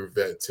improve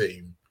their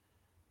team,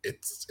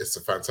 it's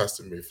a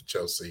fantastic move for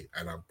Chelsea,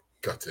 and I'm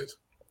gutted.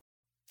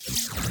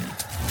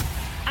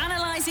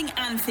 Analysing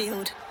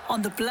Anfield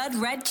on the Blood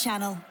Red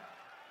Channel.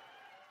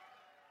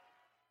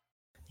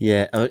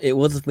 Yeah, it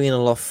would have been a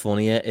lot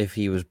funnier if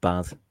he was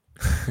bad.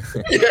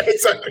 Yeah,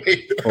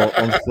 exactly.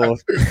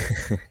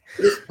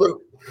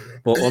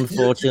 But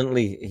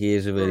unfortunately, he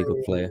is a very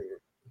good player.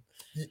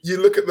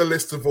 You look at the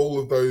list of all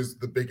of those,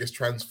 the biggest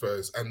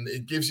transfers, and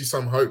it gives you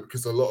some hope,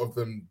 because a lot of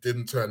them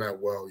didn't turn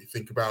out well. You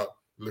think about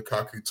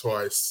Lukaku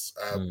twice,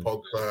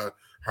 Pogba,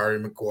 Harry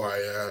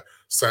Maguire,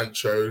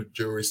 Sancho,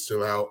 jury's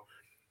still out.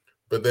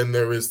 But then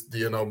there is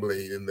the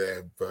anomaly in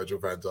there, Virgil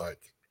van Dijk.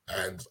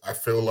 And I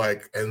feel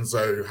like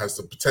Enzo has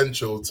the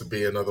potential to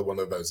be another one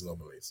of those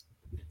anomalies.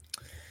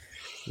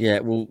 Yeah,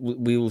 well,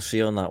 we will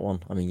see on that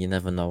one. I mean, you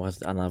never know.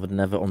 And I would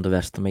never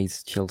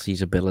underestimate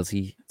Chelsea's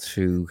ability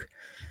to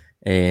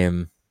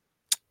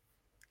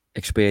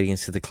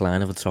experience the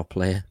decline of a top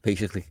player,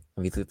 basically.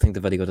 I mean, I think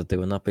they're very good at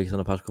doing that based on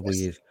the past couple of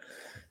years.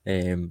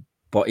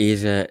 But he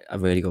is a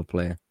really good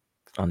player.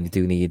 And they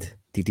do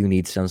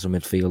need central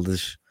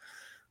midfielders.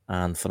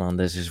 And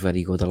Fernandes is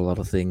very good at a lot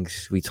of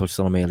things. We touched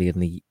on him early in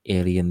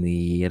the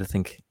year, I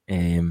think,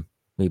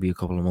 maybe a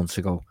couple of months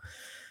ago.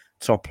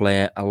 Top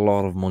player, a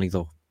lot of money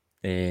though.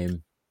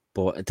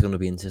 but it's going to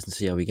be interesting to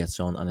see how he gets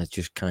on, and it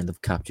just kind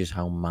of captures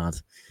how mad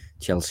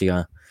Chelsea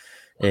are.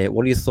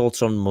 What are your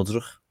thoughts on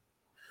Mudryk?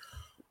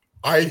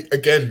 I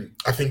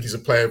think he's a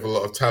player with a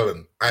lot of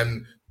talent.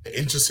 And the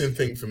interesting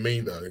thing for me,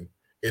 though,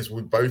 is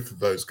with both of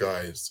those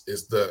guys,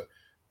 is that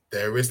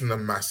there isn't a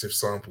massive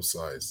sample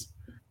size.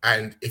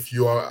 And if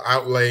you are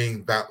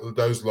outlaying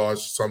those large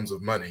sums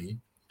of money,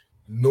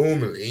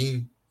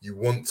 normally you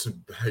want to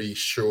be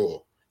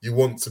sure. You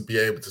want to be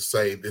able to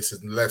say this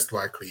is less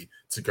likely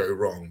to go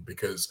wrong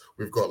because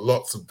we've got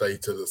lots of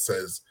data that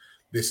says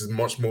this is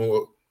much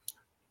more,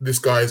 this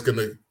guy is going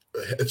to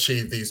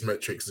achieve these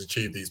metrics,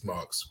 achieve these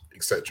marks,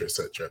 etc.,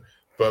 etc.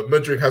 But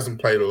Mudryk hasn't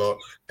played a lot.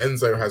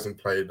 Enzo hasn't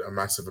played a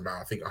massive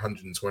amount. I think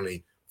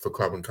 120 for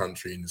club and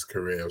country in his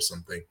career or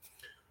something.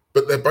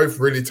 But they're both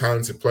really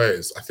talented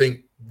players. I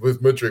think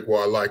with Mudryk,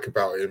 what I like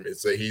about him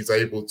is that he's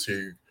able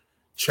to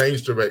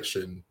change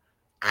direction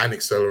and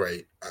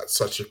accelerate at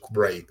such a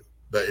rate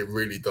that it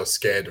really does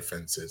scare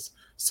defenses.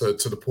 So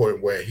to the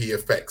point where he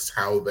affects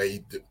how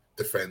they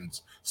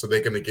defend. So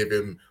they're going to give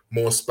him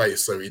more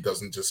space so he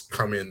doesn't just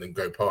come in and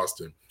go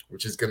past him,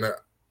 which is going to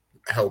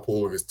help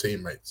all of his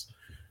teammates.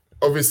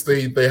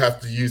 Obviously, they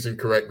have to use him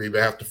correctly.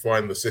 They have to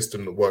find the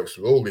system that works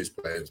for all these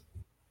players,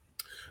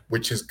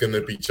 which is going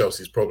to be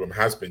Chelsea's problem,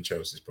 has been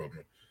Chelsea's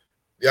problem.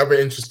 The other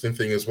interesting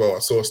thing as well, I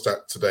saw a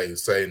stat today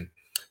saying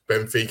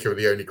Benfica are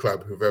the only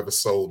club who've ever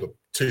sold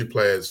 2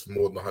 players for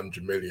more than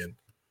 100 million.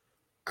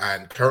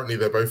 And currently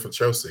they're both at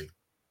Chelsea.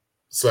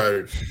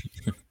 So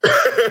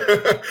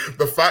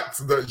the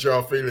fact that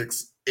Joao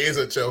Felix is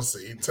at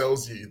Chelsea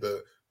tells you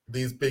that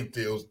these big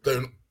deals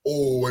don't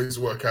always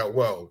work out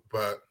well.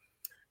 But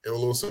it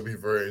will also be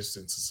very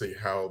interesting to see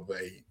how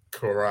they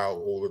corral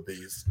all of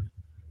these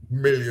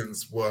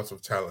millions worth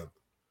of talent.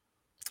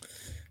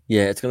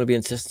 Yeah, it's going to be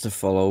interesting to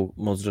follow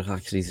Mudryk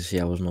actually to see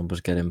how his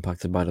numbers get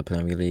impacted by the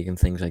Premier League and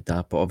things like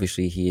that. But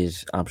obviously, he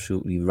is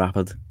absolutely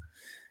rapid.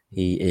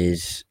 He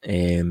is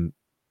going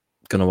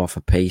to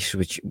offer pace,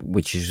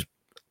 which is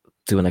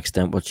to an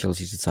extent what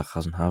Chelsea's attack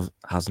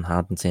hasn't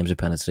had in terms of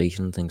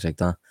penetration and things like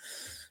that.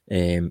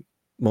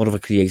 More of a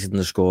creator than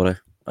a scorer,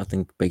 I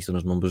think, based on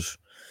his numbers.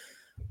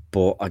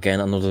 But again,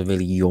 another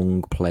really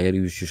young player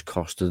who's just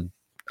costed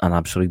an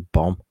absolute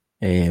bomb.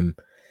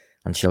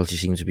 And Chelsea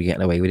seems to be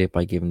getting away with it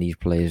by giving these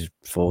players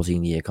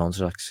 14-year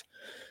contracts.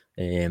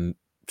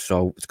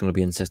 So it's going to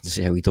be interesting to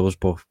see how he does.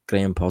 But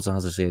Graham Potter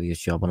has a serious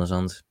job on his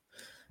hands.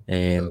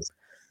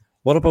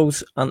 What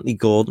about Anthony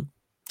Gordon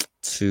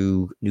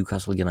to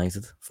Newcastle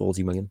United,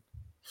 40 million?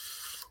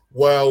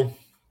 Well,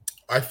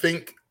 I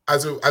think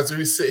as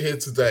we sit here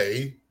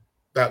today,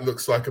 that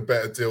looks like a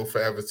better deal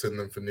for Everton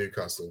than for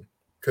Newcastle.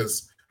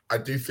 Because I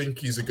do think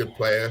he's a good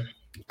player.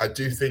 I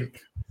do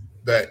think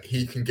that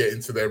he can get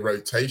into their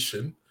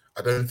rotation.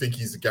 I don't think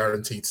he's a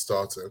guaranteed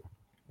starter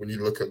when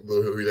you look at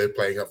who they're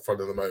playing up front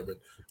at the moment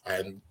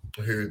and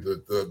who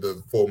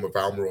the form of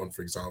Almiron,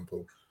 for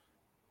example.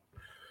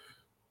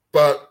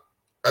 But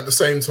at the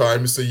same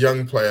time, it's a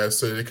young player,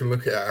 so they can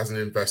look at it as an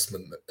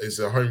investment. He's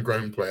a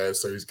homegrown player,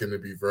 so he's going to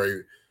be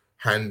very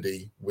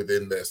handy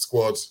within their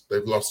squad.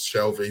 They've lost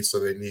Shelvey, so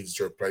they need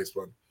to replace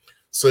one.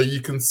 So you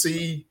can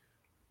see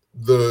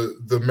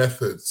the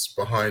methods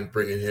behind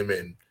bringing him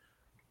in.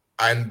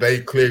 And they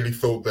clearly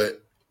thought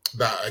that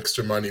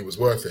extra money was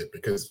worth it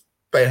because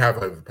they have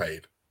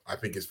overpaid. I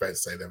think it's fair to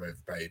say they've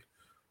overpaid.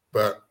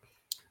 But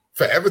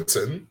for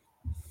Everton,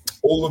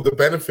 all of the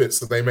benefits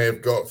that they may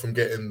have got from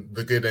getting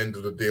the good end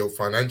of the deal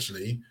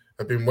financially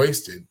have been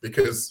wasted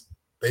because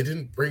they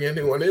didn't bring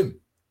anyone in.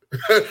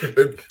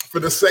 For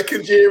the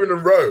second year in a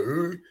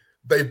row,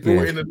 they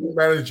brought in a new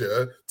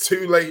manager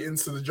too late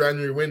into the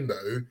January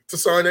window to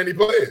sign any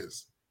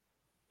players.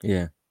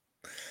 Yeah.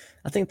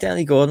 I think the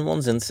Anthony Gordon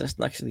one's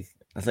interesting, actually.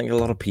 I think a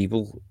lot of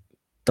people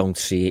don't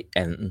see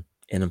anything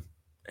in him.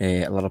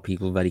 A lot of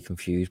people are very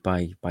confused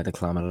by the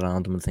clamour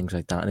around him and things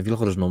like that. And if you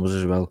look at his numbers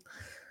as well,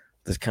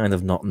 there's kind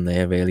of nothing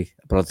there, really.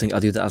 But I think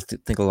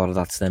a lot of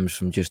that stems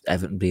from just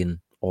Everton being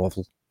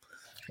awful.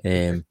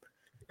 But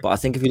I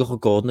think if you look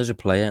at Gordon as a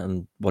player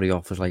and what he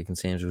offers, like in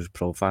terms of his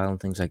profile and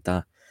things like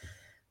that,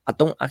 I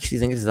don't actually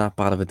think it's that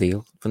bad of a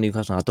deal for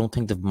Newcastle. I don't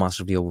think they've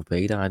massively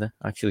overpaid either,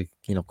 actually.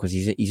 Because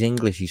he's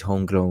English, he's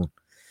homegrown,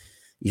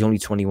 he's only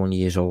 21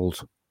 years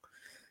old.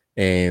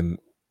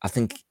 I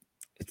think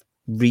it's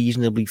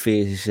reasonably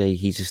fair to say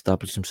he's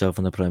established himself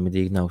in the Premier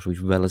League now, so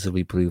he's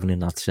relatively proven in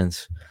that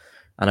sense.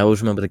 And I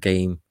always remember the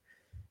game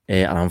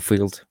at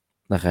Anfield,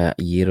 like a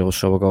year or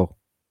so ago.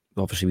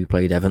 Obviously, we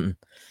played Everton,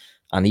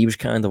 and he was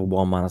kind of a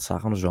one-man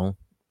attack on his own.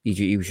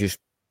 He was just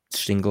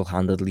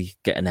single-handedly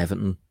getting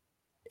Everton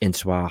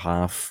into our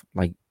half,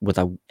 like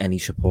without any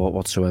support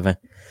whatsoever.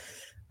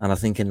 And I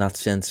think in that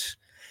sense,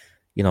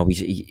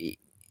 he's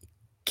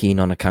keen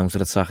on a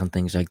counter-attack and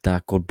things like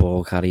that, good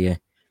ball carrier,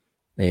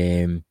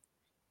 good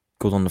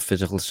on the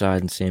physical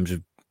side in terms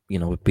of,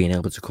 being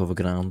able to cover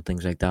ground,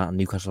 things like that. And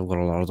Newcastle have got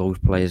a lot of those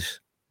players,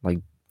 like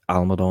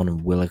Almiron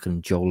and Willock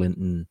and Joe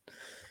Linton,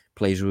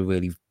 players who are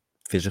really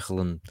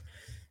physical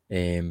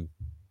and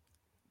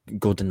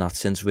good in that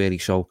sense, really.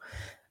 So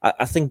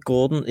I think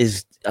Gordon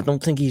I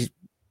don't think he's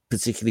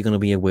particularly going to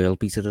be a world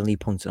beater at any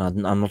point.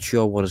 I'm not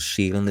sure what his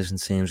ceiling is in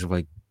terms of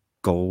like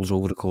goals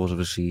over the course of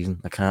a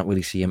season. I can't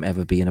really see him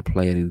ever being a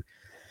player who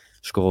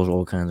scores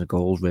all kinds of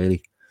goals,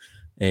 really.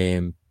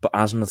 But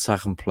as an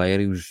attacking player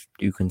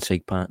who can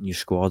take part in your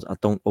squad, I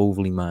don't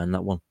overly mind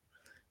that one.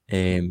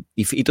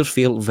 He does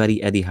feel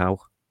very Eddie Howe.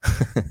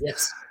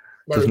 Yes.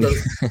 No, it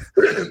does.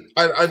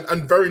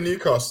 and very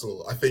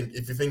Newcastle. I think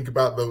if you think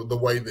about the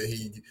way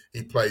that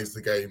he plays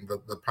the game,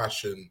 the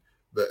passion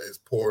that is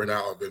pouring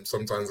out of him,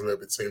 sometimes a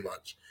little bit too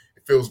much.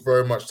 It feels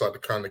very much like the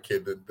kind of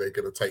kid that they're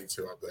going to take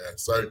to up there.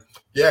 So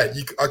yeah,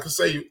 I can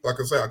say I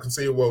can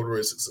see a world where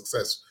it's a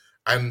success.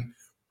 And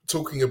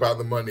talking about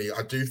the money,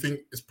 I do think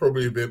it's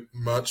probably a bit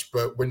much,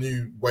 but when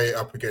you weigh it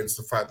up against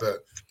the fact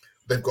that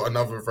they've got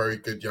another very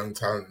good young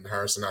talent in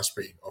Harrison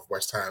Aspie of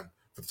West Ham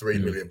for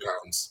 £3 million.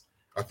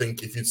 I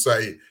think if you'd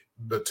say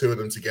the two of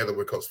them together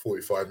would cost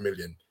 45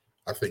 million,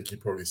 I think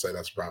you'd probably say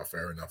that's about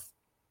fair enough.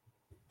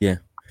 Yeah.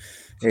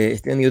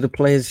 Any other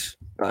players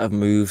that have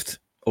moved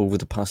over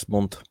the past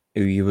month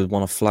who you would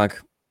want to flag,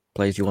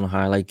 players you want to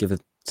highlight, give a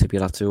tip of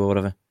that to or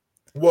whatever?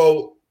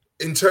 Well,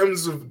 in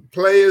terms of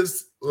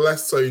players,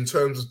 less so. In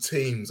terms of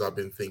teams, I've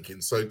been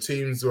thinking. So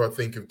teams who I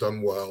think have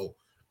done well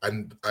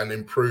and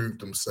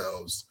improved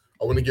themselves.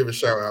 I want to give a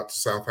shout out to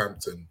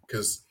Southampton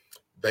because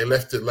they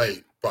left it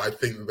late, but I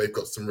think that they've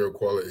got some real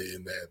quality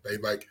in there. They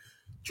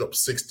dropped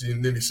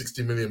nearly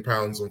 £60 million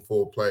on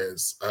 4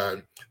 players.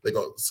 They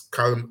got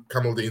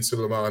Kamaldeen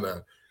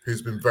Sulemana,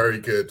 who's been very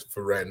good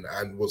for Rennes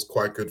and was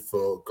quite good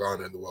for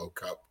Ghana in the World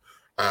Cup.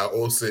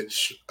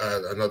 Orsic,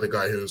 another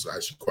guy who was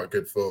actually quite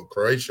good for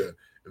Croatia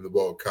in the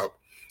World Cup.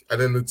 And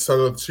then the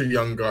other 2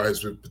 young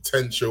guys with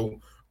potential,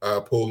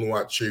 Paul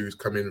Nwachu, who's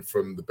come in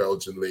from the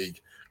Belgian league,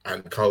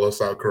 and Carlos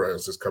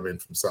Alcaraz has come in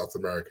from South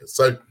America.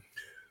 So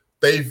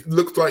they've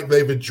looked like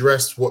they've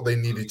addressed what they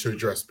needed to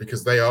address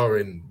because they are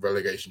in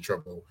relegation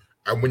trouble.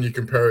 And when you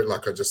compare it,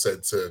 like I just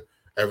said, to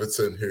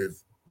Everton,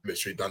 who've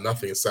literally done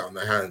nothing and sat on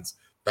their hands,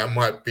 that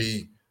might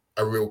be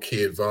a real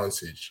key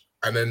advantage.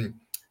 And then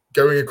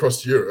going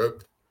across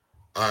Europe,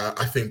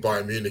 I think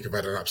Bayern Munich have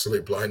had an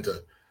absolute blinder.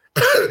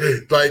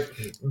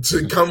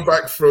 To come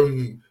back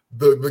from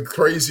the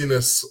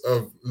craziness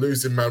of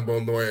losing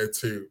Manuel Neuer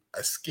to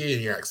a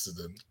skiing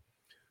accident,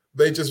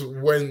 they just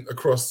went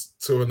across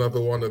to another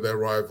one of their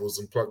rivals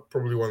and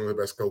probably one of the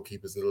best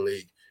goalkeepers in the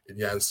league in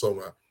Jan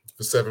Sommer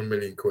for £7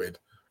 million.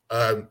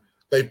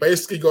 They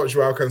basically got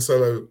Joao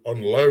Cancelo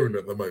on loan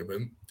at the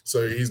moment,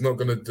 so he's not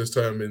going to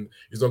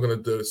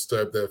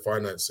disturb their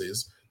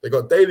finances. They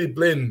got Daley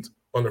Blind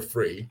on a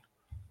free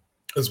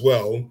as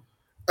well,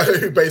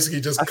 who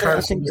basically just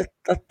I think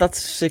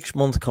that's a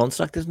 6-month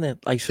contract, isn't it?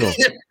 I saw.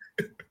 Yeah,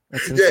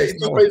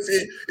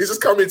 he's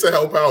just coming to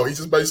help out. He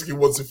just basically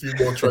wants a few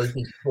more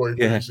trophies before he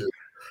finishes,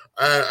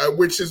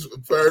 which is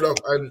fair enough.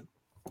 And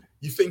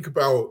you think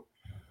about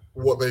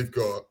what they've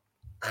got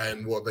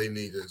and what they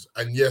needed.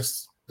 And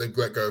yes, they've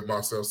let go of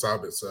Marcel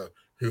Sabitzer,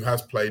 who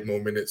has played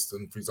more minutes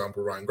than, for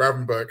example, Ryan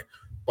Gravenberch.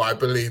 But I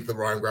believe that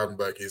Ryan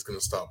Gravenberch is going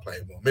to start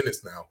playing more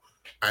minutes now.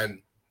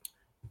 And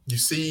you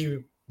see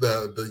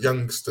the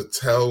youngster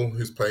Tell,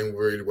 who's playing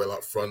really well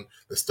up front.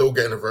 They're still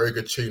getting a very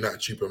good tune out of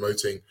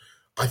Choupo-Moting.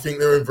 I think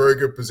they're in very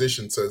good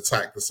position to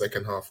attack the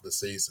second half of the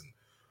season.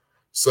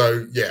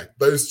 So, yeah,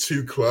 those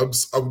 2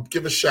 clubs. I would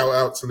give a shout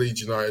out to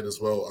Leeds United as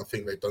well. I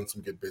think they've done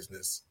some good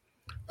business,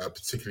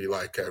 particularly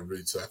like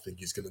Ruta. I think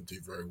he's going to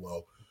do very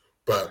well.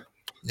 But,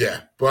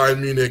 yeah,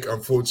 Bayern Munich,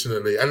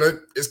 unfortunately. And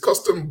it's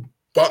cost them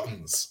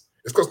buttons.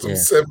 It's cost them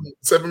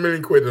 £7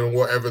 million and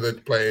whatever they're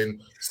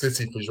playing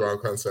City for Joao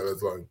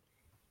Cancelo's loan.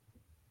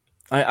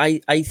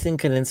 I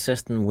think an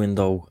interesting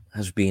window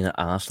has been at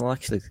Arsenal,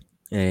 actually.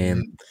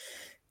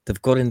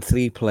 They've got in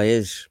 3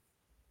 players.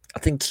 I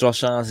think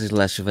Trossard is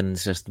less of an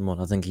interesting one.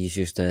 I think he's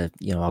just a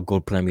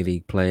good Premier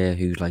League player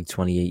who's like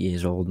 28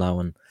 years old now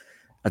and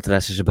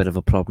addresses a bit of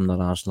a problem that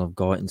Arsenal have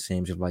got in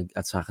terms of like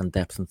attacking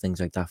depth and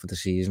things like that for the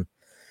season.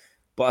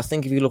 But I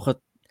think if you look at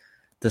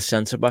the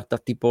centre-back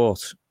that they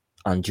bought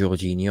and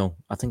Jorginho,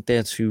 I think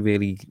they're 2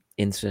 really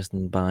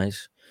interesting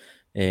buys.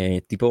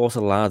 They bought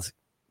a lad,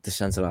 the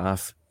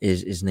centre-half,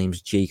 his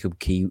name's Jacob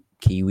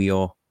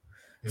Kiwior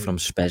from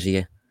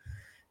Spezia.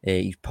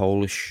 He's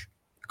Polish,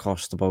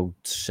 cost about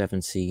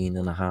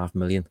 17.5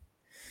 million.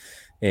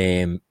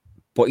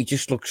 But he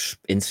just looks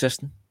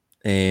interesting.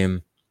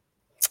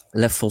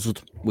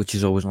 Left-footed, which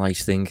is always a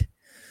nice thing.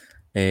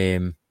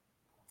 And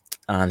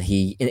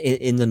he,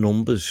 in the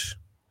numbers,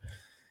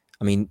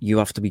 I mean, you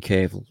have to be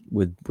careful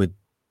with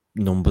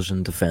numbers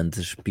and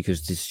defenders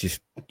because there's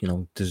just,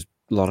 there's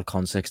a lot of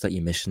context that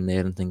you're missing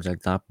there and things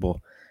like that. But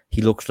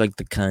he looks like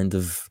the kind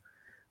of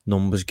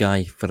numbers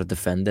guy for a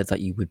defender that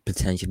you would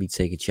potentially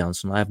take a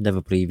chance on. I've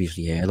never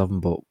previously heard of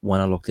him, but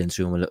when I looked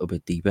into him a little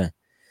bit deeper,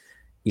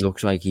 he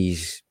looks like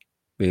he's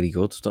really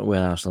good. Don't know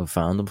where Arsenal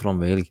found him from,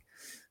 really.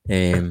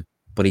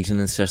 But he's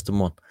an interesting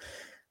one.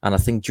 And I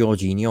think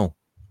Jorginho,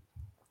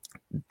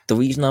 the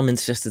reason I'm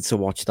interested to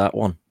watch that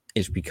one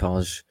is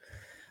because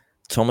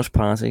Thomas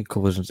Partey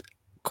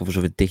covers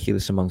a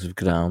ridiculous amount of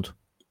ground.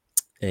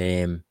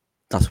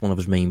 That's one of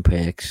his main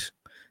perks.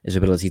 his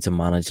ability to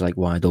manage like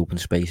wide open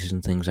spaces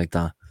and things like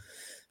that.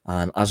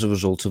 And as a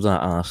result of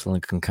that, Arsenal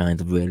can kind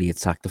of really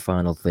attack the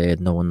final third,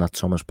 knowing that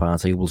Thomas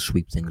Partey will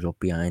sweep things up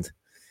behind.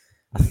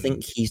 I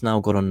think he's now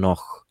got a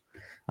knock,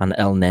 and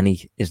El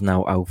Neni is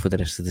now out for the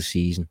rest of the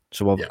season.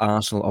 So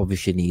Arsenal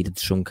obviously needed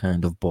some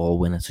kind of ball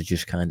winner to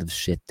just kind of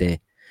sit there.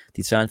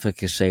 They signed for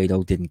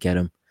Caicedo, didn't get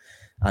him,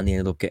 and they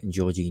ended up getting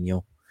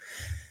Jorginho.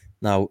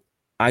 Now,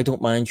 I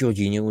don't mind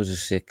Jorginho as a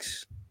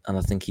 6, and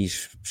I think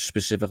he's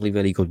specifically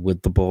very good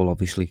with the ball,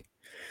 obviously.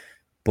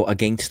 But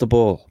against the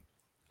ball,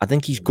 I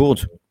think he's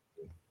good,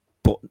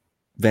 but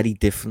very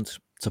different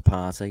to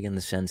Partey in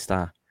the sense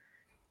that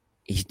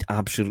he's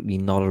absolutely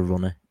not a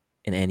runner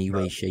in any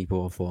way, shape,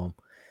 or form.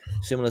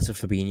 Similar to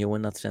Fabinho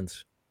in that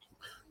sense.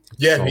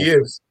 Yeah, so, he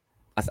is.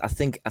 I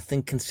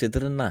think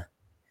considering that,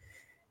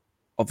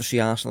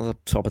 obviously Arsenal are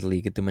top of the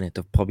league at the minute.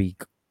 They're probably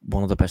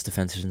one of the best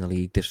defences in the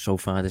league so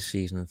far this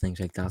season and things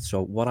like that.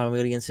 So what I'm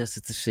really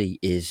interested to see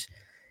is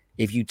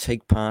if you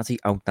take Partey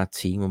out that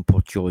team and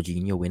put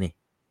Jorginho in it,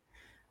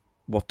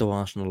 what do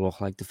Arsenal look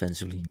like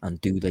defensively,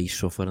 and do they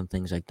suffer and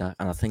things like that?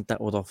 And I think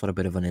that would offer a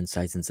bit of an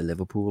insight into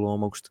Liverpool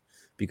almost,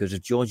 because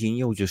if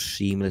Jorginho just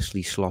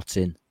seamlessly slots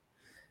in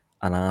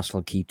and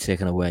Arsenal keep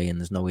ticking away and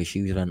there's no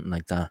issues or anything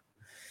like that,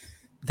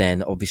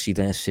 then obviously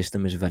their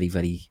system is very,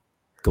 very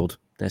good.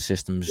 Their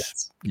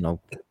system's,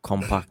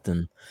 compact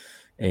and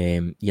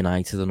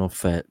united enough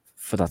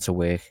for that to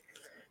work.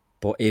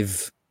 But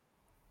if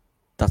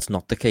that's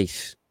not the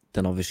case,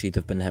 then obviously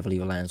they've been heavily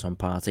reliant on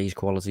Partey's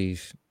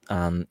qualities,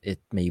 and it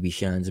maybe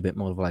shines a bit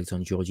more of a light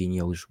on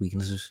Jorginho's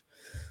weaknesses.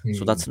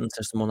 So that's an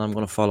interesting one I'm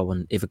going to follow,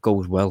 and if it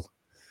goes well,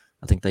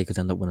 I think they could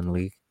end up winning the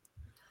league.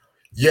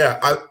 Yeah,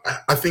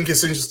 I think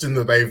it's interesting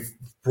that they've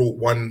brought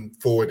one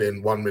forward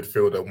in, one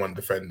midfielder, and one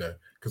defender,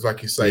 because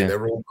like you say,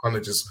 they're all kind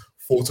of just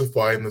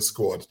fortifying the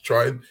squad,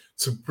 trying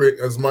to bring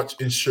as much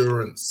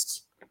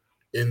insurance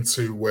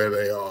into where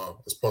they are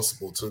as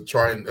possible to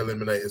try and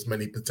eliminate as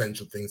many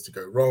potential things to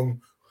go wrong.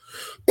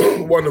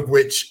 One of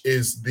which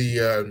is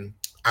the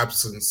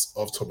absence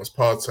of Thomas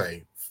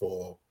Partey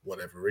for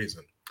whatever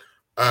reason.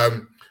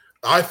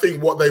 I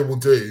think what they will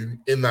do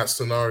in that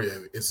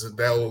scenario is that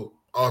they'll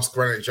ask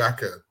Granit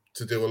Xhaka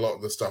to do a lot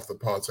of the stuff that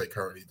Partey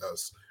currently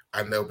does,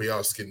 and they'll be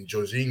asking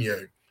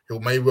Jorginho, who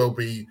may well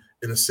be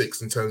in a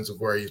 6 in terms of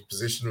where he is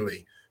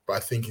positionally, but I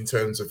think in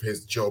terms of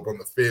his job on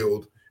the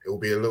field, it will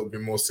be a little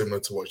bit more similar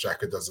to what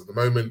Xhaka does at the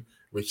moment,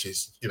 which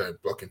is,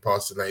 blocking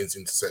past the lanes,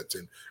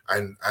 intercepting,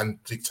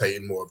 and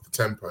dictating more of the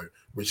tempo,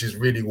 which is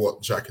really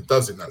what Xhaka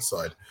does in that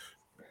side.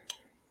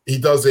 He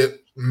does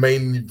it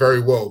mainly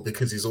very well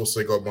because he's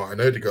also got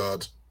Martin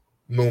Odegaard,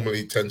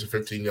 normally 10 to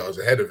 15 yards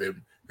ahead of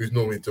him, who's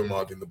normally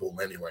demanding the ball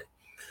anyway.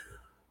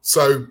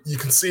 So you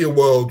can see a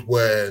world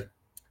where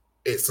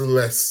it's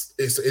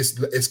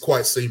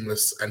quite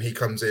seamless, and he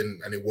comes in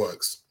and it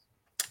works.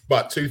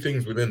 But two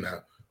things within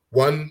that.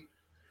 One,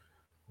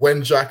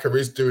 when Xhaka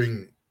is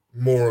doing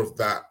more of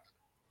that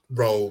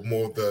role,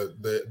 more of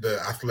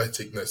the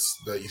athleticness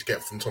that you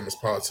get from Thomas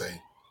Partey,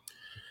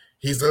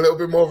 he's a little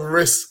bit more of a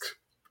risk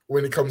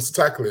when it comes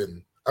to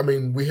tackling. I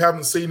mean, we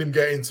haven't seen him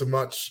get into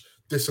much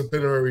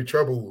disciplinary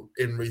trouble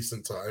in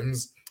recent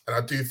times, and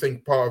I do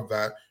think part of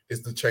that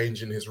is the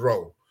change in his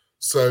role.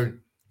 So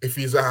if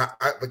he's at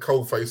the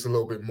coalface a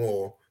little bit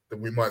more,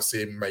 then we might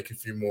see him make a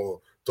few more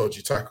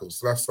dodgy tackles.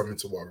 So that's something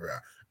to worry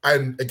about.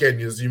 And again,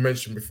 as you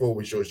mentioned before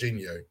with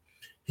Jorginho,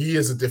 he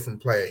is a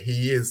different player.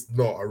 He is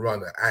not a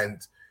runner, and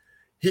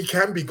he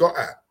can be got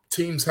at.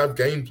 Teams have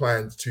game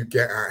plans to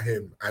get at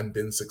him and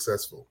been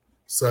successful.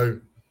 So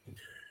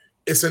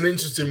it's an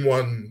interesting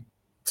one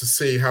to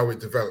see how it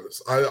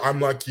develops.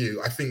 I'm like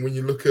you. I think when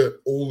you look at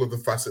all of the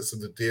facets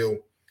of the deal,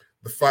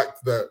 the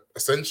fact that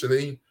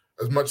essentially,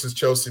 as much as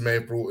Chelsea may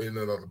have brought in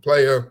another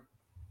player,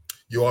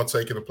 you are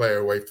taking a player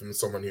away from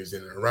someone who's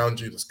in and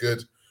around you. That's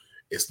good.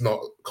 It's not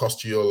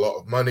cost you a lot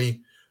of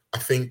money. I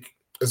think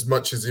as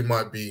much as it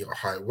might be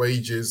high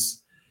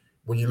wages,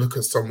 when you look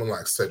at someone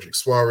like Cedric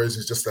Suarez,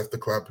 who's just left the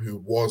club, who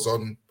was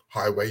on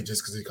high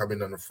wages because he come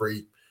in on a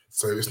free,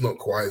 so it's not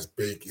quite as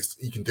big.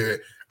 He can do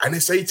it. And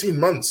it's 18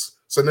 months,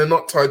 so they're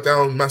not tied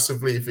down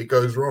massively if it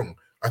goes wrong.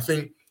 I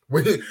think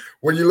when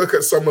you look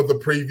at some of the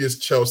previous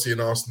Chelsea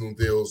and Arsenal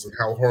deals and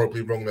how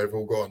horribly wrong they've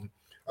all gone,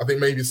 I think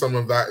maybe some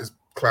of that is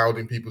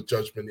clouding people's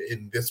judgment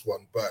in this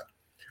one. But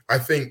I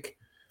think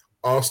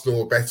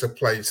Arsenal are better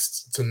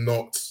placed to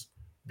not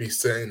be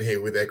sitting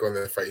here with egg on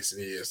their face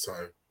in a year's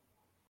time.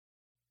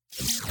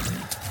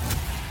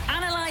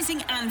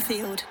 Analysing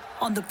Anfield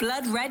on the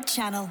Blood Red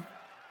Channel.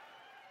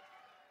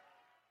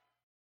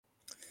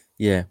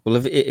 Yeah, well,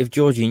 if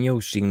Jorginho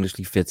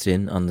seamlessly fits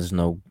in and there's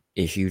no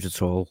issues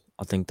at all,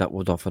 I think that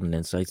would offer an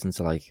insight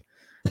into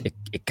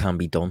it can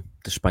be done,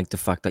 despite the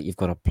fact that you've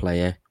got a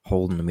player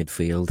holding the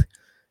midfield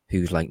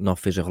who's not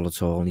physical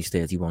at all and he's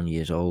 31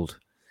 years old.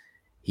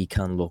 He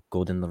can look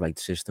good in the right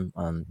system,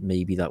 and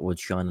maybe that would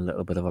shine a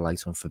little bit of a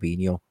light on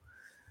Fabinho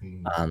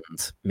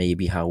and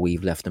maybe how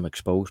we've left him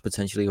exposed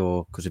potentially,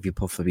 or because if you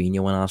put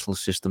Fabinho in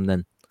Arsenal's system,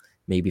 then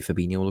maybe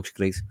Fabinho looks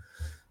great.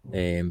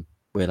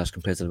 Whereas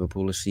compared to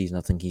Liverpool this season,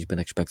 I think he's been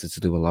expected to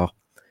do a lot.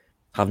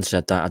 Having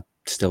said that, I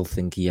still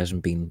think he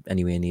hasn't been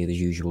anywhere near his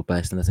usual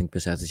best, and I think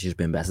Besiktas has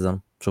been better than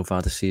him so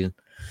far this season.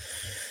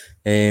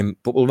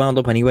 But we'll round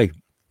up anyway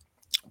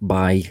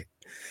by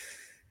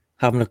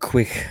having a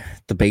quick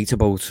debate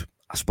about,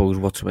 I suppose,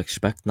 what to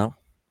expect now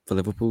for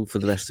Liverpool for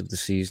the rest of the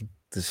season.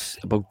 There's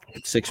about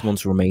 6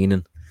 months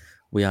remaining.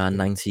 We are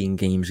 19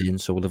 games in,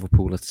 so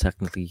Liverpool are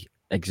technically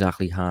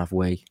exactly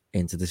halfway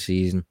into the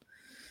season.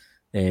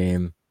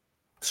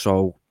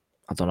 So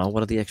I don't know.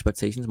 What are the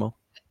expectations, Mo?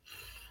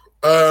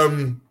 A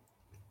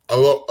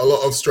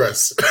lot of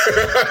stress.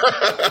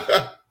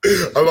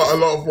 a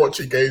lot of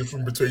watching games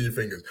from between your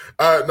fingers.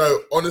 No,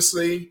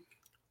 honestly,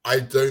 I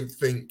don't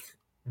think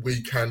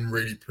we can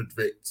really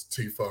predict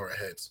too far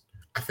ahead.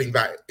 I think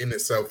that in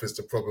itself is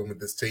the problem with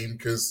this team,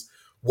 because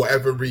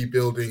whatever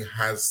rebuilding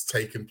has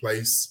taken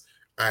place,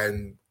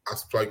 and I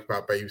spoke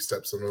about baby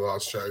steps on the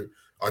last show,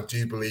 I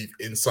do believe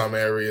in some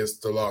areas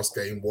the last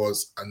game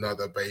was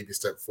another baby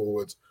step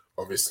forward.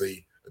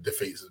 Obviously, a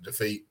defeat's a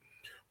defeat.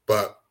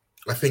 But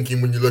I think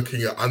when you're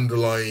looking at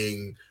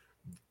underlying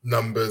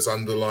numbers,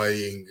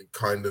 underlying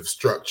kind of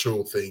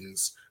structural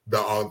things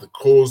that are the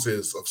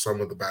causes of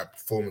some of the bad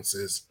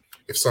performances,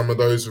 if some of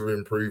those are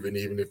improving,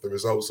 even if the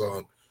results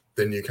aren't,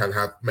 then you can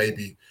have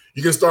maybe,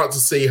 you can start to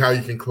see how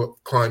you can pull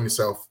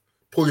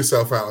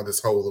yourself out of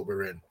this hole that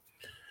we're in.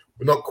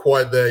 We're not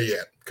quite there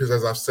yet, because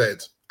as I've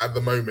said, at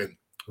the moment,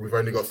 we've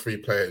only got 3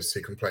 players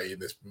who can play in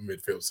this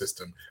midfield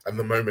system. And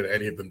the moment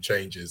any of them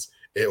changes,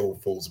 it all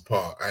falls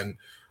apart. And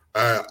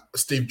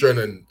Steve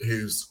Drennan,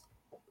 who's,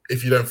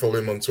 if you don't follow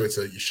him on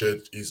Twitter, you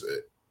should. He's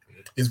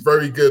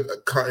very good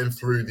at cutting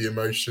through the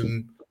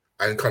emotion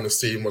and kind of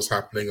seeing what's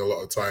happening a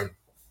lot of time.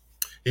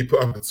 He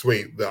put up a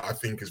tweet that I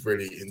think is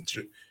really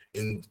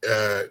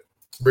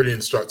really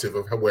instructive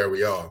of where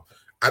we are.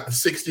 At the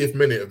 60th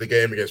minute of the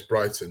game against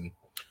Brighton,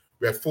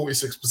 we had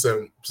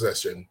 46%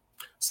 possession,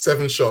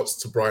 7 shots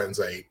to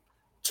Brighton's 8,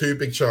 2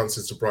 big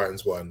chances to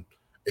Brighton's 1,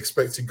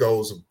 expected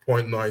goals of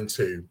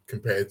 0.92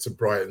 compared to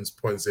Brighton's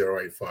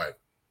 0.085.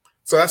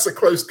 So that's a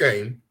close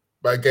game,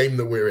 but a game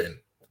that we're in.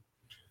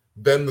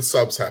 Then the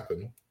subs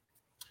happen.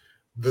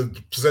 The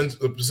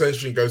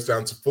percentage goes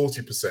down to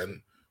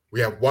 40%. We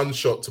have 1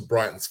 shot to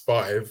Brighton's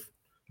 5,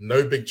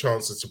 no big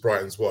chances to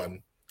Brighton's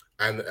 1,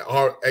 and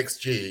our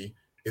XG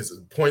is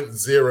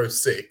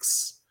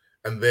 0.06,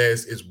 and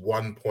theirs is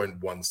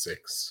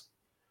 1.16.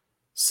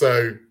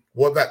 So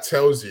what that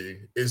tells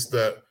you is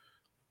that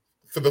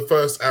for the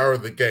first hour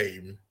of the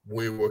game,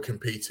 we were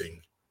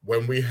competing.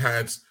 When we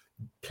had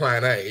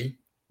plan A,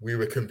 we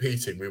were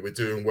competing. We were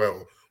doing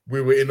well.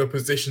 We were in a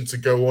position to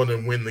go on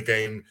and win the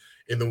game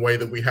in the way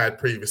that we had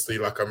previously,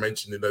 like I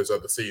mentioned in those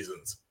other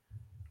seasons.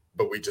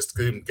 But we just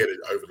couldn't get it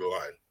over the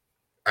line.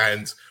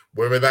 And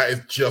whether that is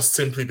just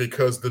simply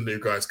because the new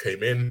guys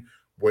came in,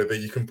 whether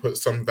you can put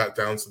some of that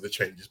down to the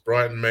changes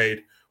Brighton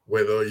made,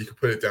 whether you can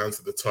put it down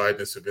to the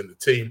tiredness within the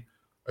team,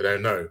 I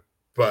don't know.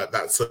 But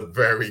that's a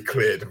very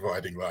clear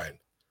dividing line.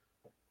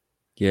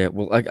 Yeah,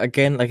 well,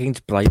 again,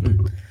 against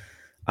Brighton,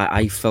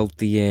 I felt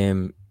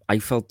the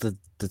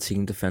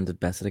team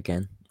defended better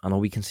again. I know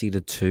we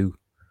conceded 2.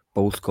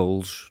 Both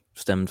goals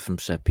stemmed from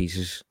set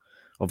pieces.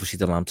 Obviously,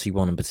 the Lamptey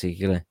one in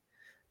particular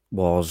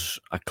was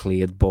a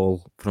cleared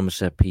ball from a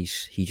set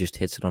piece. He just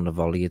hits it on a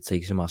volley. It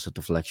takes a massive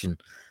deflection.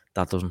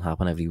 That doesn't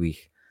happen every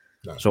week.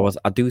 No. So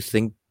I do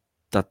think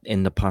that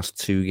in the past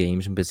 2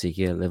 games in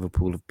particular,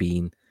 Liverpool have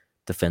been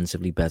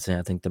defensively better.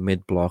 I think the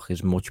mid-block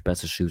is much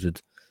better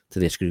suited to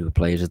this group of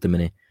players at the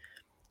minute.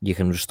 You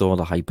can restore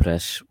the high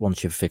press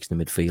once you've fixed the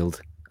midfield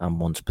and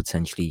once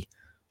potentially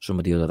some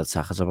of the other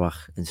attackers are back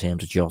in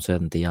terms of Jota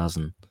and Diaz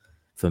and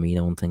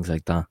Firmino and things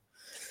like that.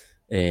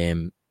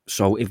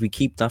 So if we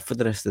keep that for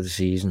the rest of the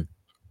season,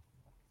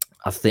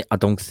 I think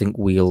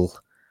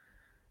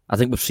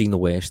we've seen the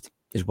worst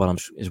is what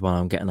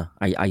I'm getting at.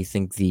 I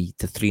think the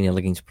 3-0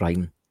 against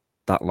Brighton,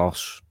 that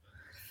loss,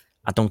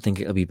 I don't think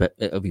it'll be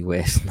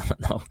worse.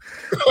 No.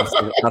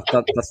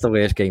 That's the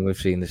worst game we've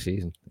seen this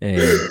season.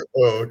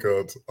 Oh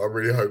God, I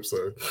really hope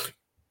so.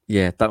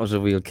 Yeah, that was a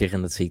real kick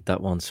in the teeth,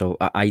 that one. So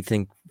I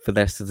think for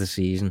the rest of the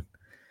season,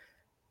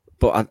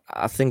 but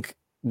I think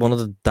one of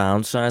the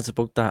downsides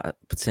about that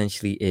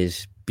potentially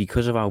is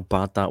because of how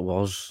bad that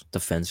was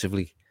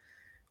defensively,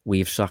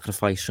 we've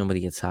sacrificed some of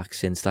the attacks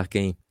since that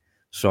game.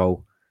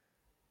 So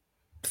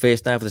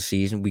first half of the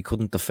season, we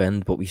couldn't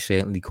defend, but we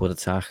certainly could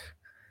attack.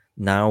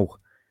 Now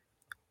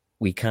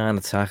we can't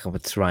attack and we're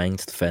trying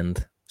to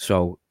defend.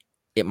 So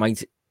it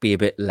might be a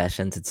bit less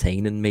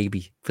entertaining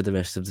maybe for the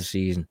rest of the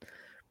season.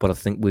 But I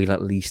think we'll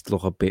at least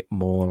look a bit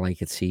more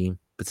like a team,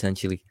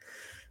 potentially.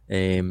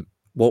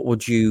 What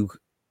would you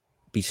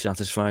be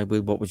satisfied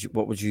with? What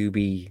would you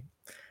be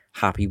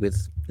happy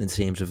with in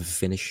terms of a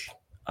finish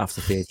after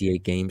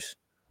 38 games?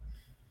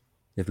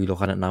 If we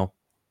look at it now.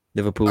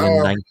 Liverpool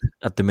in 9th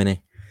at the minute.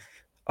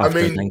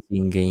 After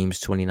 19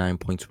 games, 29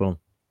 points won.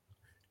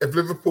 If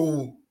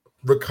Liverpool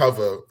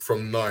recover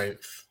from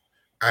 9th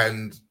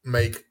and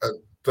make a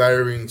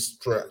daring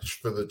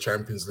stretch for the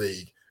Champions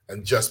League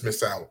and just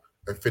miss out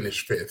and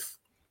finish 5th,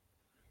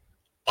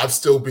 I'd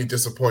still be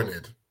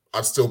disappointed.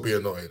 I'd still be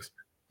annoyed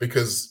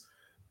because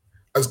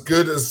as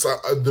good as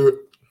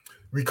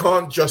we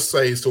can't just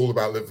say it's all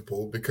about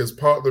Liverpool, because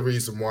part of the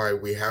reason why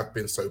we have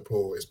been so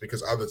poor is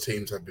because other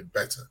teams have been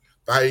better.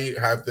 They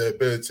have the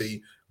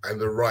ability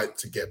and the right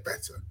to get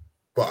better.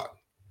 But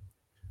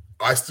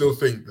I still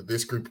think that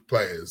this group of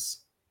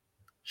players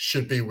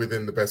should be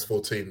within the best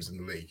 4 teams in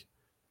the league.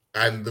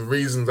 And the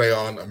reasons they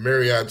aren't a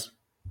myriad,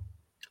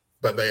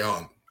 but they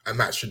aren't. And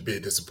that should be a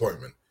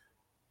disappointment.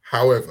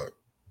 However,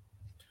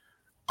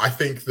 I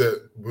think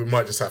that we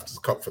might just have to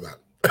cut for that.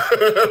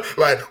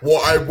 Like,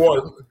 what I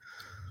want,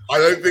 I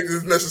don't think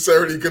is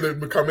necessarily going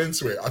to come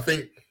into it. I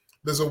think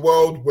there's a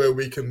world where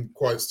we can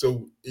quite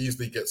still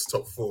easily get to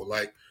top 4.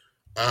 Like,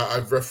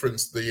 I've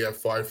referenced the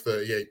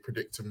 538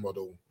 predictor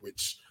model,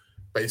 which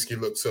basically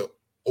looks at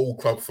all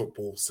club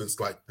football since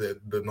like the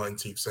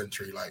 19th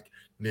century, like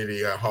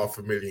nearly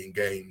 500,000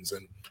 games,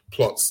 and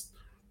plots.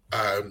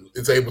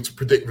 It's able to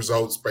predict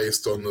results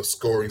based on the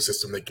scoring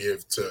system they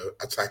give to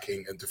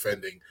attacking and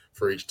defending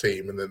for each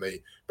team, and then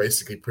they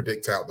basically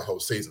predict out the whole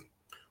season.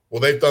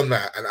 Well, they've done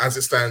that, and as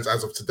it stands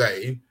as of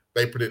today,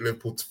 they predict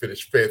Liverpool to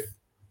finish 5th,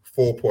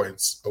 4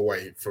 points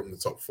away from the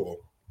top 4.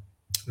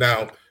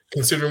 Now,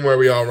 considering where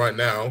we are right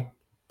now,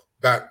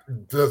 that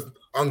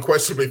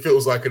unquestionably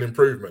feels like an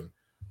improvement,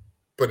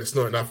 but it's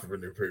not enough of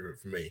an improvement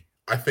for me.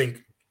 I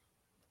think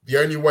the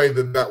only way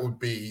that would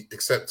be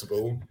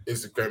acceptable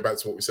is going back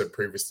to what we said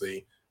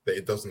previously, that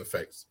it doesn't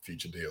affect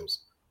future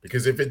deals.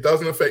 Because if it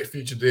doesn't affect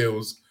future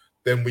deals,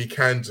 then we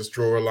can just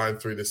draw a line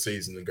through the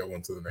season and go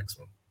on to the next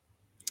one.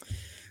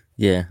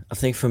 Yeah, I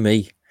think for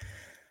me,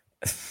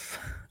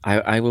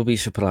 I will be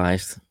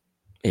surprised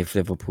if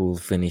Liverpool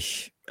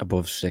finish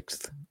above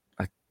 6th.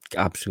 I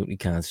absolutely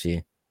can't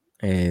see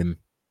it.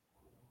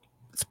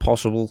 It's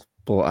possible,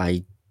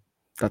 but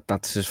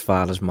that's as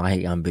far as my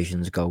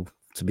ambitions go,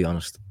 to be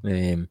honest.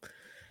 In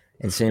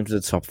terms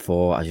of the top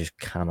 4, I just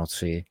cannot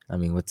see it. I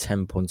mean, we're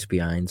 10 points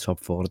behind top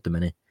 4 at the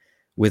minute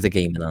with a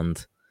game in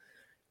hand,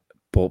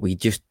 but we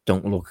just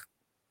don't look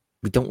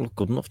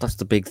good enough. That's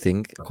the big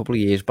thing. A couple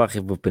of years back,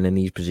 if we've been in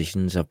these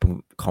positions, I've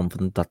been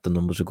confident that the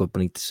numbers are good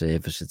beneath the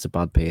surface. It's a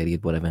bad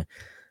period, whatever.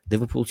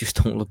 Liverpool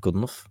just don't look good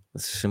enough.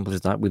 It's as simple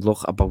as that. We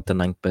look about the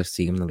 9th best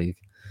team in the league.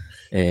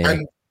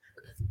 And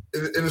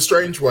in a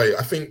strange way,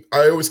 I think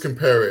I always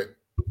compare it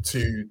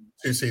to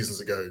 2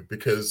 seasons ago,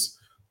 because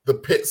the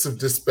pits of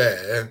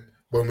despair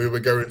when we were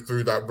going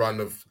through that run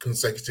of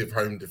consecutive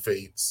home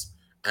defeats,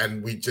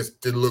 and we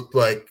just did look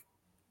like,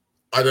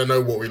 I don't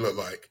know what we look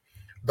like.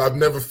 I've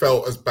never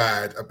felt as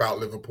bad about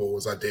Liverpool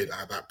as I did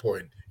at that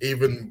point.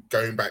 Even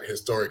going back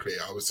historically,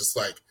 I was just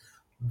like,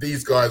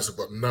 these guys have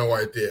got no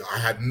idea. I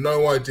had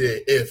no idea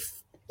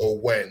if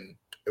or when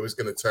it was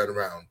going to turn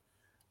around.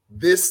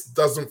 This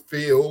doesn't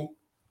feel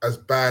as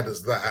bad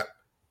as that,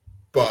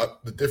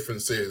 but the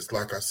difference is,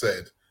 like I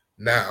said,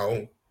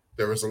 now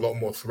there is a lot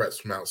more threats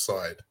from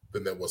outside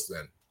than there was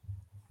then.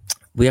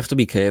 We have to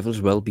be careful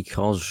as well,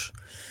 because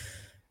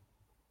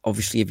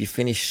obviously if you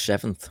finish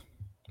 7th,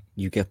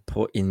 you get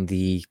put in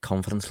the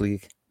Conference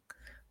League.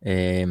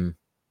 Now,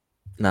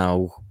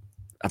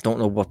 I don't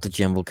know what the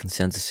general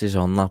consensus is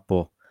on that,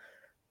 but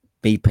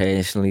me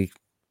personally,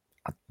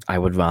 I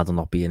would rather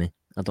not be in it.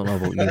 I don't know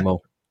about you,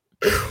 Mo.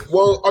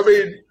 Well, I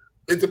mean,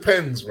 it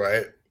depends,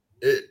 right?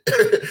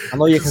 I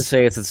know you can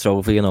say it's a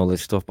trophy and all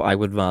this stuff, but I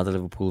would rather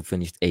Liverpool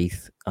finished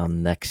 8th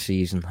and next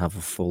season have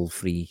a full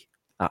free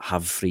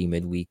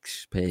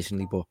midweeks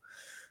personally. But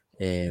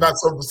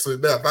that's obviously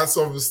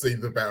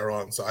the better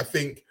answer. I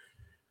think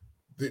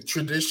that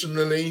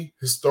traditionally,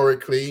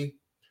 historically,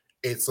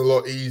 it's a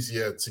lot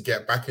easier to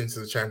get back into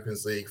the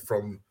Champions League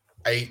from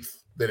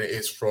 8th than it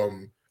is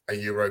from a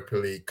Europa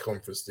League,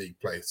 Conference League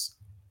place.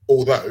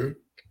 Although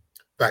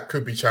that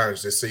could be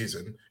challenged this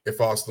season if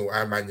Arsenal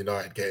and Man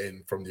United get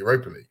in from the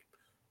Europa League.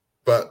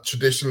 But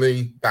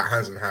traditionally, that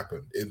hasn't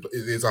happened. It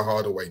is a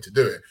harder way to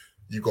do it.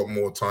 You've got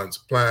more time to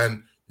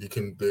plan. You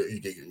get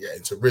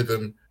into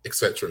rhythm,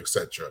 etc.,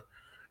 etc.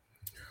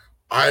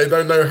 I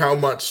don't know how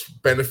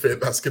much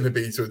benefit that's going to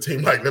be to a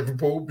team like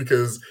Liverpool,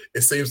 because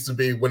it seems to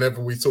be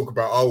whenever we talk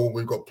about, oh, well,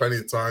 we've got plenty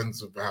of time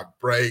to have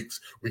breaks,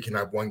 we can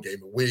have 1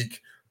 game a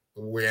week,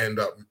 we end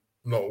up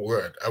not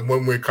good. And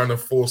when we're kind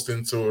of forced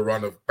into a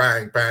run of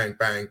bang, bang,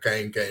 bang,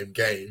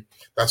 game,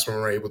 that's when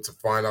we're able to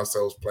find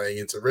ourselves playing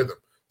into rhythm.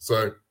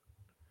 So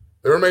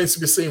it remains to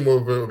be seen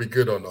whether it'll be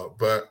good or not.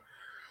 But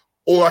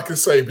all I can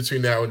say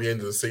between now and the end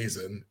of the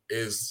season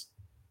is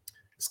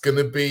it's going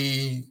to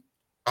be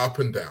up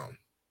and down.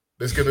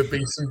 There's going to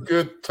be some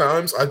good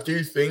times. I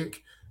do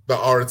think that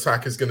our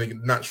attack is going to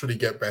naturally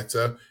get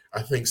better.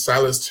 I think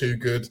Salah's too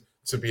good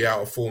to be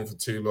out of form for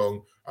too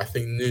long. I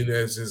think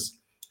Núñez is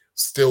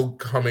still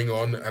coming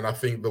on, and I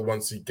think that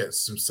once he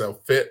gets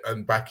himself fit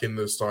and back in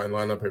the starting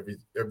lineup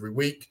every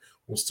week,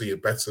 we'll see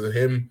it better than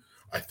him.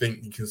 I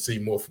think you can see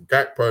more from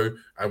Gakpo,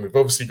 and we've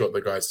obviously got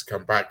the guys to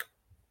come back.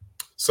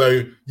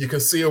 So you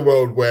can see a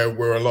world where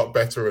we're a lot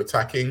better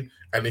attacking,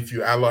 and if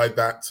you allied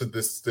that to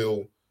this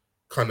still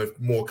kind of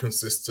more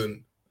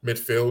consistent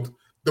midfield,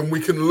 then we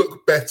can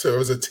look better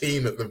as a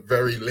team at the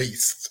very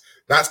least.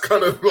 That's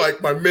kind of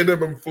like my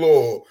minimum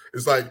floor.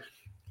 It's like,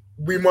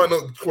 we might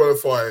not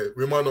qualify,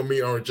 we might not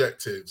meet our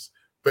objectives,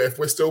 but if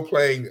we're still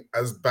playing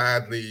as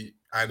badly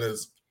and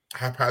as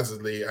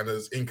haphazardly and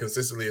as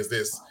inconsistently as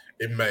this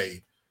in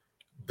May,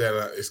 then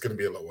it's going to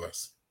be a lot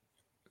worse.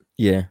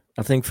 Yeah,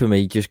 I think for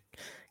me, just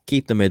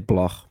keep the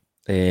mid-block,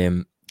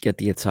 get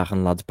the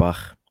attacking lads back.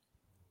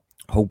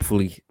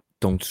 Hopefully,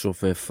 don't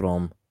suffer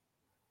from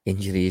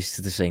injuries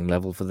to the same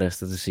level for the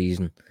rest of the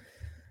season,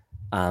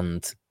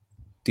 and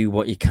do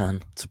what you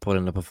can to put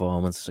in a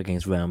performance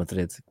against Real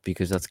Madrid,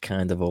 because that's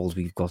kind of all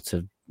we've got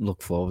to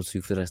look forward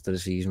to for the rest of the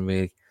season,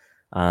 really.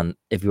 And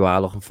if you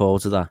are looking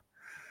forward to that,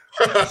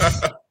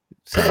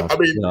 I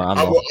mean,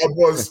 I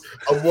was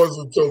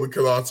until the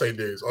Canate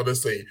news.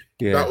 Honestly,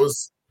 that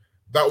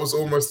was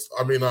almost.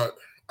 I mean, I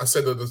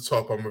said at the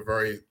top, I'm a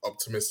very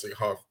optimistic,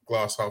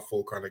 glass half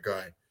full kind of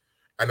guy,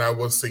 and I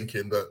was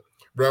thinking that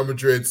Real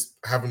Madrid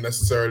haven't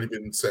necessarily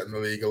been setting the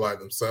league alight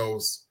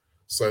themselves,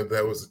 so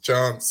there was a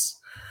chance.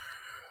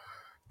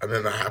 And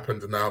then that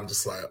happened, and now I'm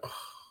just like,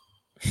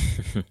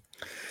 oh.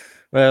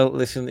 Well,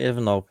 listen, you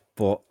never know,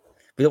 but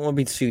we don't want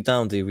to be too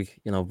down, do we?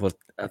 You know, but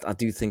I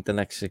do think the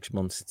next 6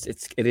 months,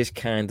 it is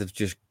kind of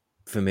just,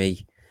 for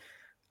me,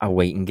 a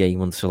waiting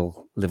game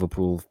until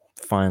Liverpool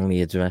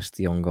finally address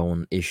the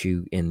ongoing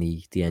issue in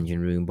the engine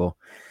room. But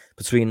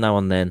between now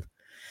and then,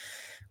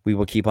 we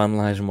will keep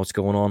analysing what's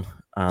going on,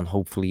 and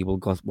hopefully we'll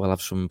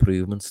have some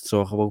improvements to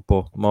talk about.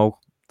 But Mo,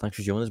 thanks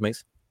for joining us,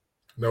 mate.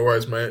 No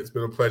worries, mate. It's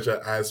been a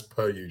pleasure as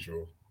per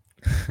usual.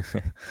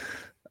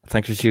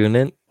 Thanks for tuning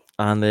in,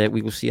 and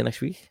we will see you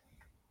next week.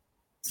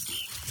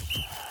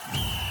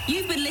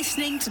 You've been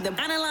listening to the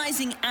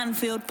Analysing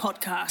Anfield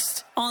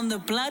podcast on the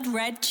Blood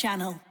Red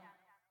channel.